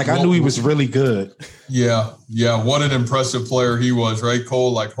 Like, I knew he was really good. Yeah. What an impressive player he was, right,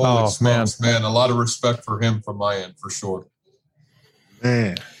 Cole? Like, holy smokes, man. A lot of respect for him from my end, for sure.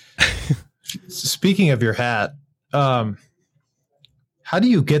 Man. Speaking of your hat, how do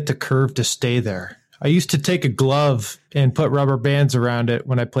you get the curve to stay there? I used to take a glove and put rubber bands around it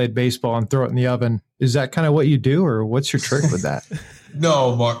when I played baseball and throw it in the oven. Is that kind of what you do, or what's your trick with that?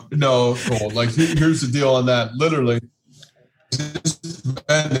 No, Mark. No, Cole. Like, here's the deal on that. Literally, just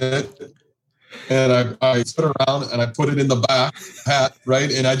bend it, and I spin around and I put it in the back hat,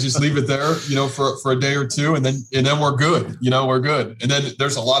 right? And I just leave it there, for a day or two, and then we're good. We're good. And then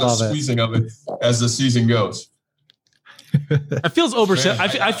there's a lot of squeezing of it as the season goes. It feels overset.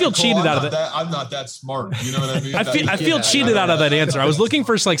 I feel cheated out of that. I'm not that smart. You know what I mean? I feel cheated out of that answer. I was looking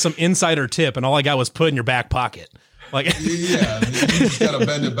for like some insider tip, and all I got was put in your back pocket. Like, yeah, you just got to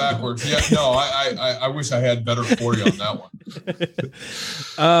bend it backwards. Yeah, no, I wish I had better for you on that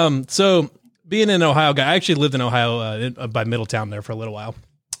one. So being an Ohio guy, I actually lived in Ohio by Middletown there for a little while.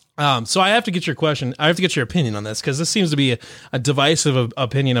 So I have to get your question. I have to get your opinion on this because this seems to be a divisive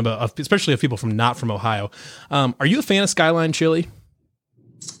opinion about, especially of people not from Ohio. Are you a fan of Skyline Chili?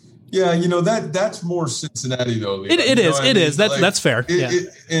 Yeah, that's more Cincinnati though. It is. That's fair.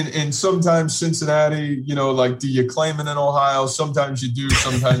 And sometimes Cincinnati, do you claim it in Ohio? Sometimes you do,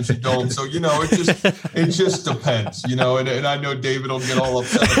 sometimes you don't. So it just depends. And I know David will get all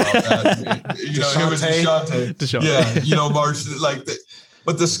upset about that. Him and Deshaunte. Yeah, March like that.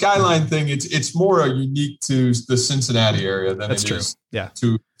 But the Skyline thing, it's more unique to the Cincinnati area than it is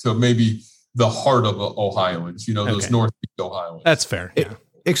to maybe the heart of Ohioans, those Northeast Ohioans. That's fair. Yeah.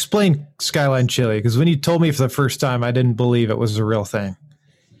 Explain Skyline Chili, because when you told me for the first time, I didn't believe it was a real thing.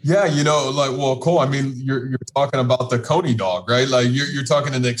 Yeah, Cole, I mean, you're talking about the Coney dog, right? Like you're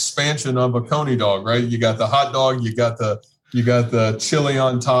talking an expansion of a Coney dog, right? You got the hot dog, you got the chili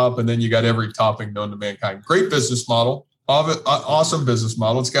on top, and then you got every topping known to mankind. Great business model. Awesome business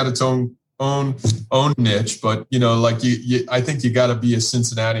model. It's got its own niche, but I think you got to be a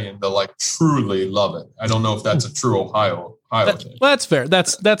Cincinnatian to truly love it. I don't know if that's a true Ohio thing. Well, that's fair.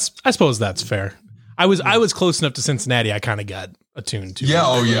 That's I suppose that's fair. I was close enough to Cincinnati. I kind of got attuned to. Yeah.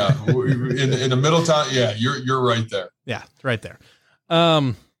 Oh yeah. In the Middletown. Yeah. You're right there. Yeah. Right there.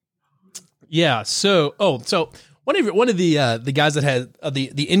 Yeah. So one of the guys that had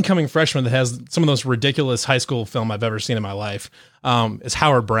the incoming freshman that has some of the most ridiculous high school film I've ever seen in my life is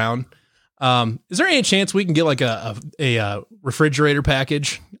Howard Brown. Is there any chance we can get like a refrigerator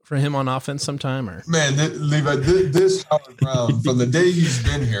package for him on offense sometime? Or man, Levi, this Howard Brown from the day he's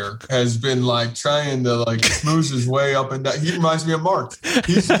been here has been trying to smooze his way up and down. He reminds me of Mark.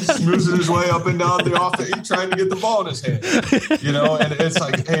 He's smoozing his way up and down the offense. He's trying to get the ball in his hand, And it's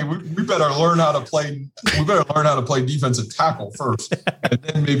like, hey, we better learn how to play. We better learn how to play defensive tackle first, and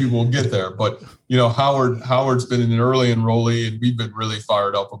then maybe we'll get there. But Howard's been an early enrollee, and we've been really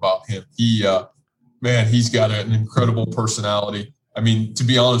fired up about him. He's got an incredible personality. I mean, to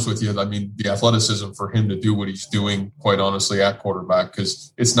be honest with you, the athleticism for him to do what he's doing, quite honestly, at quarterback,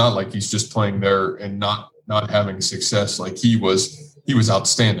 because it's not like he's just playing there and not having success. Like he was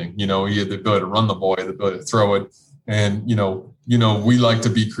outstanding. He had the ability to run the ball, the ability to throw it. And, we like to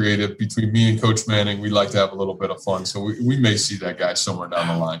be creative. Between me and Coach Manning, we like to have a little bit of fun. So we may see that guy somewhere down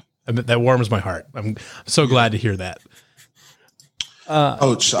the line. That warms my heart. I'm so glad to hear that.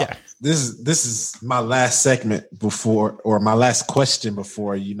 Coach, this is my last segment or my last question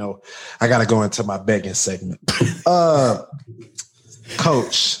before, I got to go into my begging segment.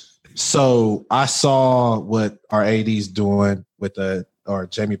 Coach, so I saw what our AD's doing or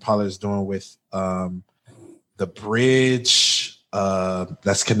Jamie Pollard's doing with the bridge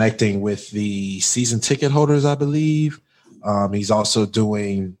that's connecting with the season ticket holders, I believe. He's also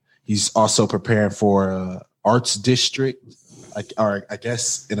preparing for arts district. I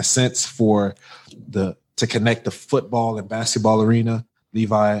guess in a sense to connect the football and basketball arena.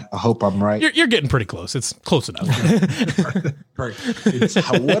 Levi, I hope I'm right. You're getting pretty close. It's close enough.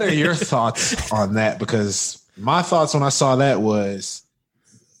 What are your thoughts on that? Because my thoughts when I saw that was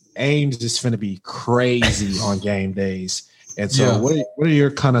Ames is going to be crazy on game days. And so what are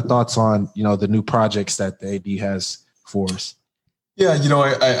your kind of thoughts on, the new projects that the AD has for us? Yeah,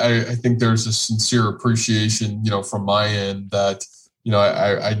 I think there's a sincere appreciation, from my end that,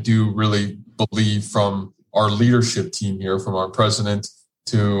 I do really believe from our leadership team here, from our president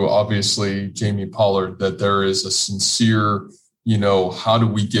to obviously Jamie Pollard, that there is a sincere, how do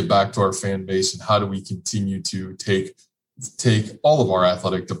we get back to our fan base and how do we continue to take all of our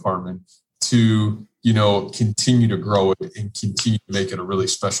athletic department to, continue to grow it and continue to make it a really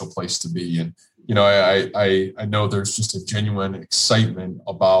special place to be. And, I know there's just a genuine excitement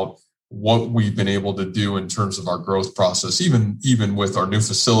about what we've been able to do in terms of our growth process, even with our new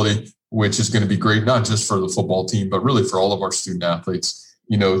facility, which is going to be great, not just for the football team, but really for all of our student athletes,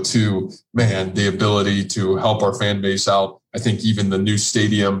 the ability to help our fan base out. I think even the new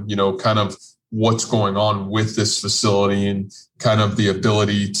stadium, kind of what's going on with this facility and kind of the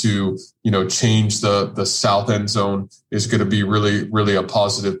ability to, change the south end zone is going to be really, really a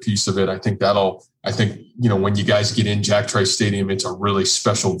positive piece of it. I think when you guys get in Jack Trice Stadium, it's a really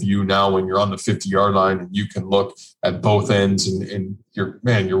special view now when you're on the 50-yard line and you can look at both ends and you're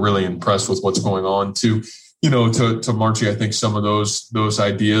really impressed with what's going on too. To Marchie, I think some of those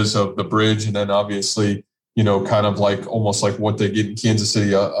ideas of the bridge, and then obviously, kind of like almost like what they get in Kansas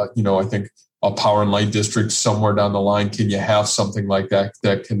City, I think a power and light district somewhere down the line. Can you have something like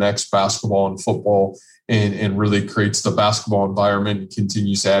that connects basketball and football and really creates the basketball environment and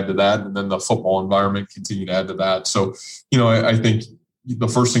continues to add to that, and then the football environment continue to add to that. So, I think the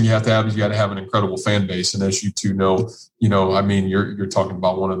first thing you have to have is you got to have an incredible fan base. And as you two know, you're talking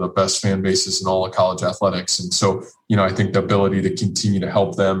about one of the best fan bases in all of college athletics. And so, I think the ability to continue to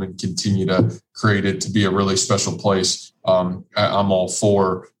help them and continue to create it to be a really special place. I'm all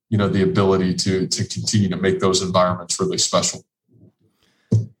for, the ability to continue to make those environments really special.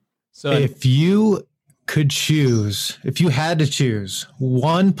 So if you had to choose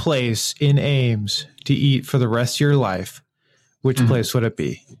one place in Ames to eat for the rest of your life, which place would it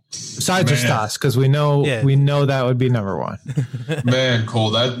be? Besides just us, because we know that would be number one. Man,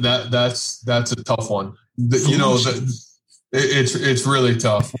 Cole, that's a tough one. It's really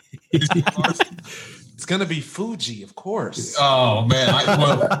tough. It's gonna be Fuji, of course. Oh man!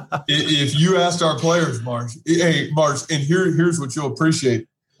 If you asked our players, March, and here's what you'll appreciate: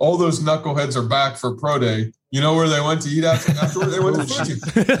 all those knuckleheads are back for pro day. You know where they went to eat afterward? They went to Fuji.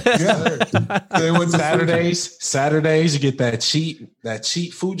 Yeah, they went to Saturdays. You get that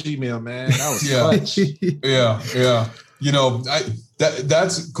cheap Fuji meal, man. That was clutch. Yeah.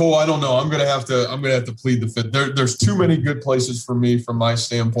 That's cool. I don't know. I'm gonna have to plead the fifth. There's too many good places for me from my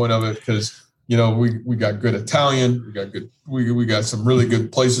standpoint of it, because we got good Italian, we got some really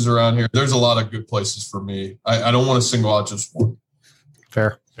good places around here. There's a lot of good places for me. I don't want to single out just one.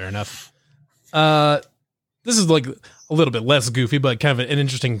 Fair enough. This is like a little bit less goofy, but kind of an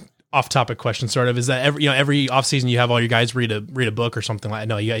interesting off-topic question, sort of. Is that every off season you have all your guys read a book or something like that?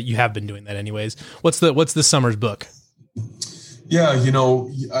 No, you have been doing that anyways. What's this summer's book? Yeah,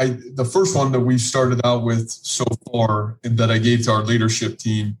 the first one that we started out with so far and that I gave to our leadership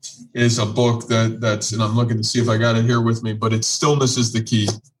team is a book that's, and I'm looking to see if I got it here with me, but it's Stillness is the Key.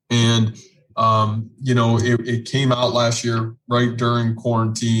 And, it came out last year, right during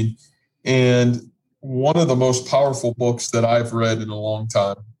quarantine, and one of the most powerful books that I've read in a long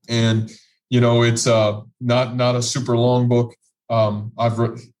time. And, it's not a super long book. I've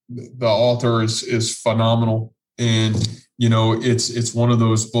read, the author is phenomenal. And, it's one of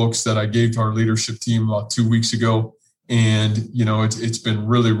those books that I gave to our leadership team about 2 weeks ago. And, it's been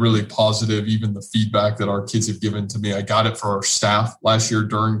really, really positive. Even the feedback that our kids have given to me, I got it for our staff last year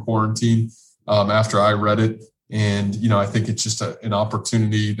during quarantine after I read it. And, I think it's just an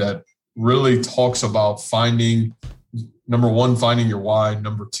opportunity that really talks about finding, number one, finding your why.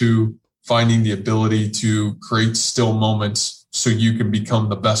 Number two, finding the ability to create still moments so you can become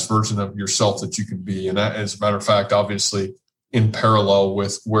the best version of yourself that you can be. And that, as a matter of fact, obviously in parallel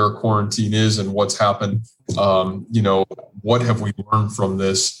with where quarantine is and what's happened, what have we learned from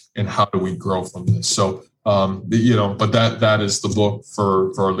this and how do we grow from this? So, but that is the book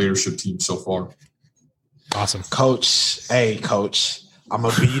for our leadership team so far. Awesome. Coach, I'm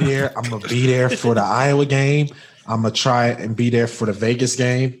going to be there. I'm going to be there for the Iowa game. I'm going to try and be there for the Vegas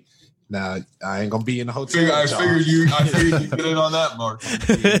game. Now, I ain't going to be in the hotel. I figured you get in on that, Mark.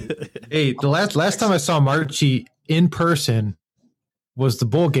 Hey, the last time I saw Marchie in person was the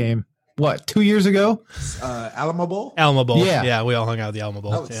bowl game. What, 2 years ago? Alamo Bowl? Alamo Bowl. Yeah. Yeah, we all hung out at the Alamo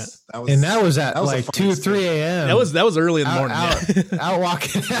Bowl. That was at like 2 or 3 a.m. That was early in the morning. Out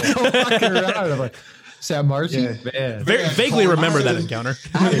walking around. I'm like, Sam Marcy? Yeah. Man. Vaguely remember that encounter.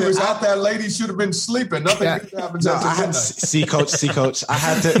 When he was out, that lady should have been sleeping. Nothing good happens No, after I had midnight. see, coach. I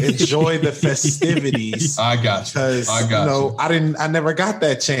had to enjoy the festivities. I got you. Because I never got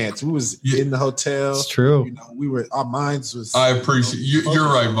that chance. We was in the hotel. It's true. You know, our minds was. I appreciate you.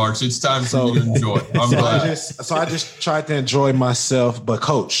 You're right, March. It's time for you to enjoy. I'm glad. I just tried to enjoy myself. But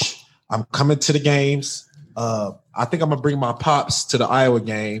coach, I'm coming to the games. I think I'm gonna bring my pops to the Iowa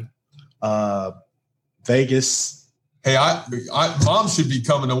game. Vegas. Hey, Mom should be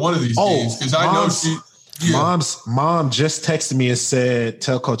coming to one of these games because I know she. Yeah. Mom just texted me and said,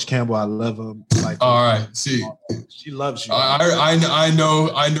 "Tell Coach Campbell I love him." Like, all right, see, she loves you. I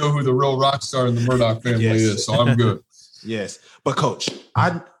know who the real rock star in the Murdoch family is, so I'm good. Yes, but Coach,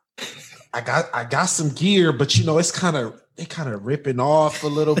 I got some gear, but you know it's kind of ripping off a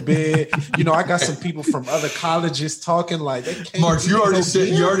little bit. You know, I got some people from other colleges talking like, they can't. Mark, you already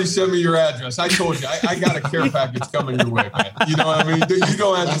sent me your address. I told you I got a care package coming your way, man. You know what I mean? You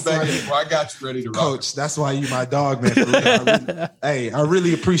don't have to beg anymore. I got you ready to rock. Coach, that's why you my dog, man. For real. I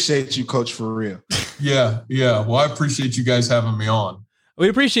really appreciate you, Coach, for real. Yeah. Well, I appreciate you guys having me on. We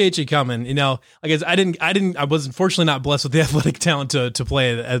appreciate you coming. You know, like I was unfortunately not blessed with the athletic talent to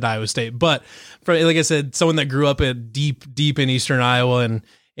play at Iowa State, but like I said, someone that grew up at deep in Eastern Iowa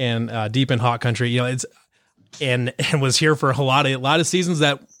and deep in Hawk country, you know, and was here for a lot of seasons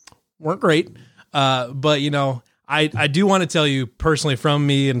that weren't great. But you know, I do want to tell you personally from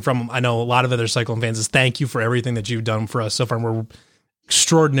me and from, I know a lot of other Cyclone fans, is thank you for everything that you've done for us so far. And we're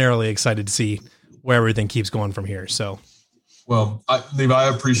extraordinarily excited to see where everything keeps going from here. So. Well, Levi,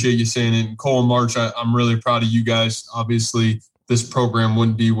 I appreciate you saying it. And Cole and March, I'm really proud of you guys. Obviously, this program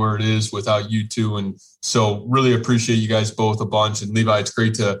wouldn't be where it is without you two. And so really appreciate you guys both a bunch. And Levi, it's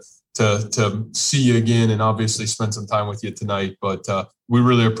great to see you again and obviously spend some time with you tonight. But we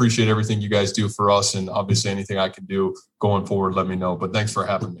really appreciate everything you guys do for us. And obviously anything I can do going forward, let me know. But thanks for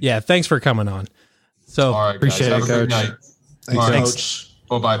having me. Yeah, thanks for coming on. So all right, appreciate guys. it, Have a Coach. good night. Thanks, All right. Coach.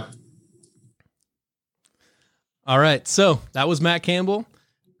 Bye-bye. All right, so that was Matt Campbell.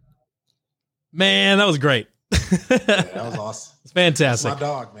 Man, that was great. That was awesome. It's fantastic. That's my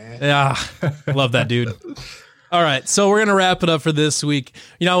dog, man. Yeah, love that dude. All right, so we're going to wrap it up for this week.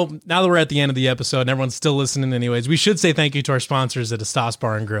 You know, now that we're at the end of the episode and everyone's still listening anyways, we should say thank you to our sponsors at Estas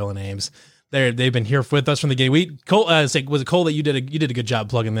Bar and Grill in Ames. They've been here with us from the beginning. Cole, was it Cole that you did a good job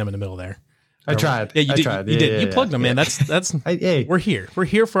plugging them in the middle there? I tried. Yeah, you did. Tried. You did. You Yeah, plugged them, man. yeah. That's. Hey, we're here. We're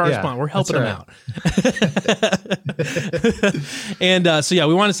here for our Yeah, sponsor. We're helping them that's out. And so yeah,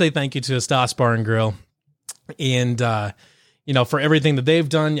 we want to say thank you to Estas Bar and Grill, and you know, for everything that they've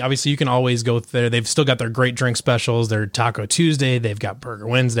done. Obviously, you can always go there. They've still got their great drink specials. Their Taco Tuesday. They've got Burger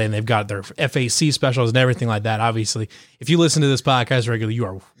Wednesday, and they've got their FAC specials and everything like that. Obviously, if you listen to this podcast regularly, you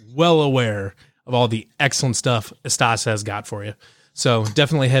are well aware of all the excellent stuff Estas has got for you. So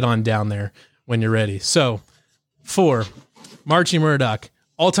definitely head on down there when you're ready. So for Marchie Murdoch,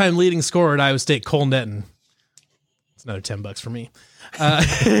 all-time leading scorer at Iowa State, Cole Netton. It's another $10 for me.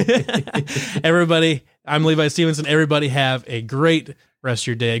 Everybody, I'm Levi Stevenson. Everybody have a great rest of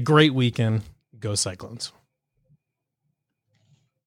your day, a great weekend. Go Cyclones.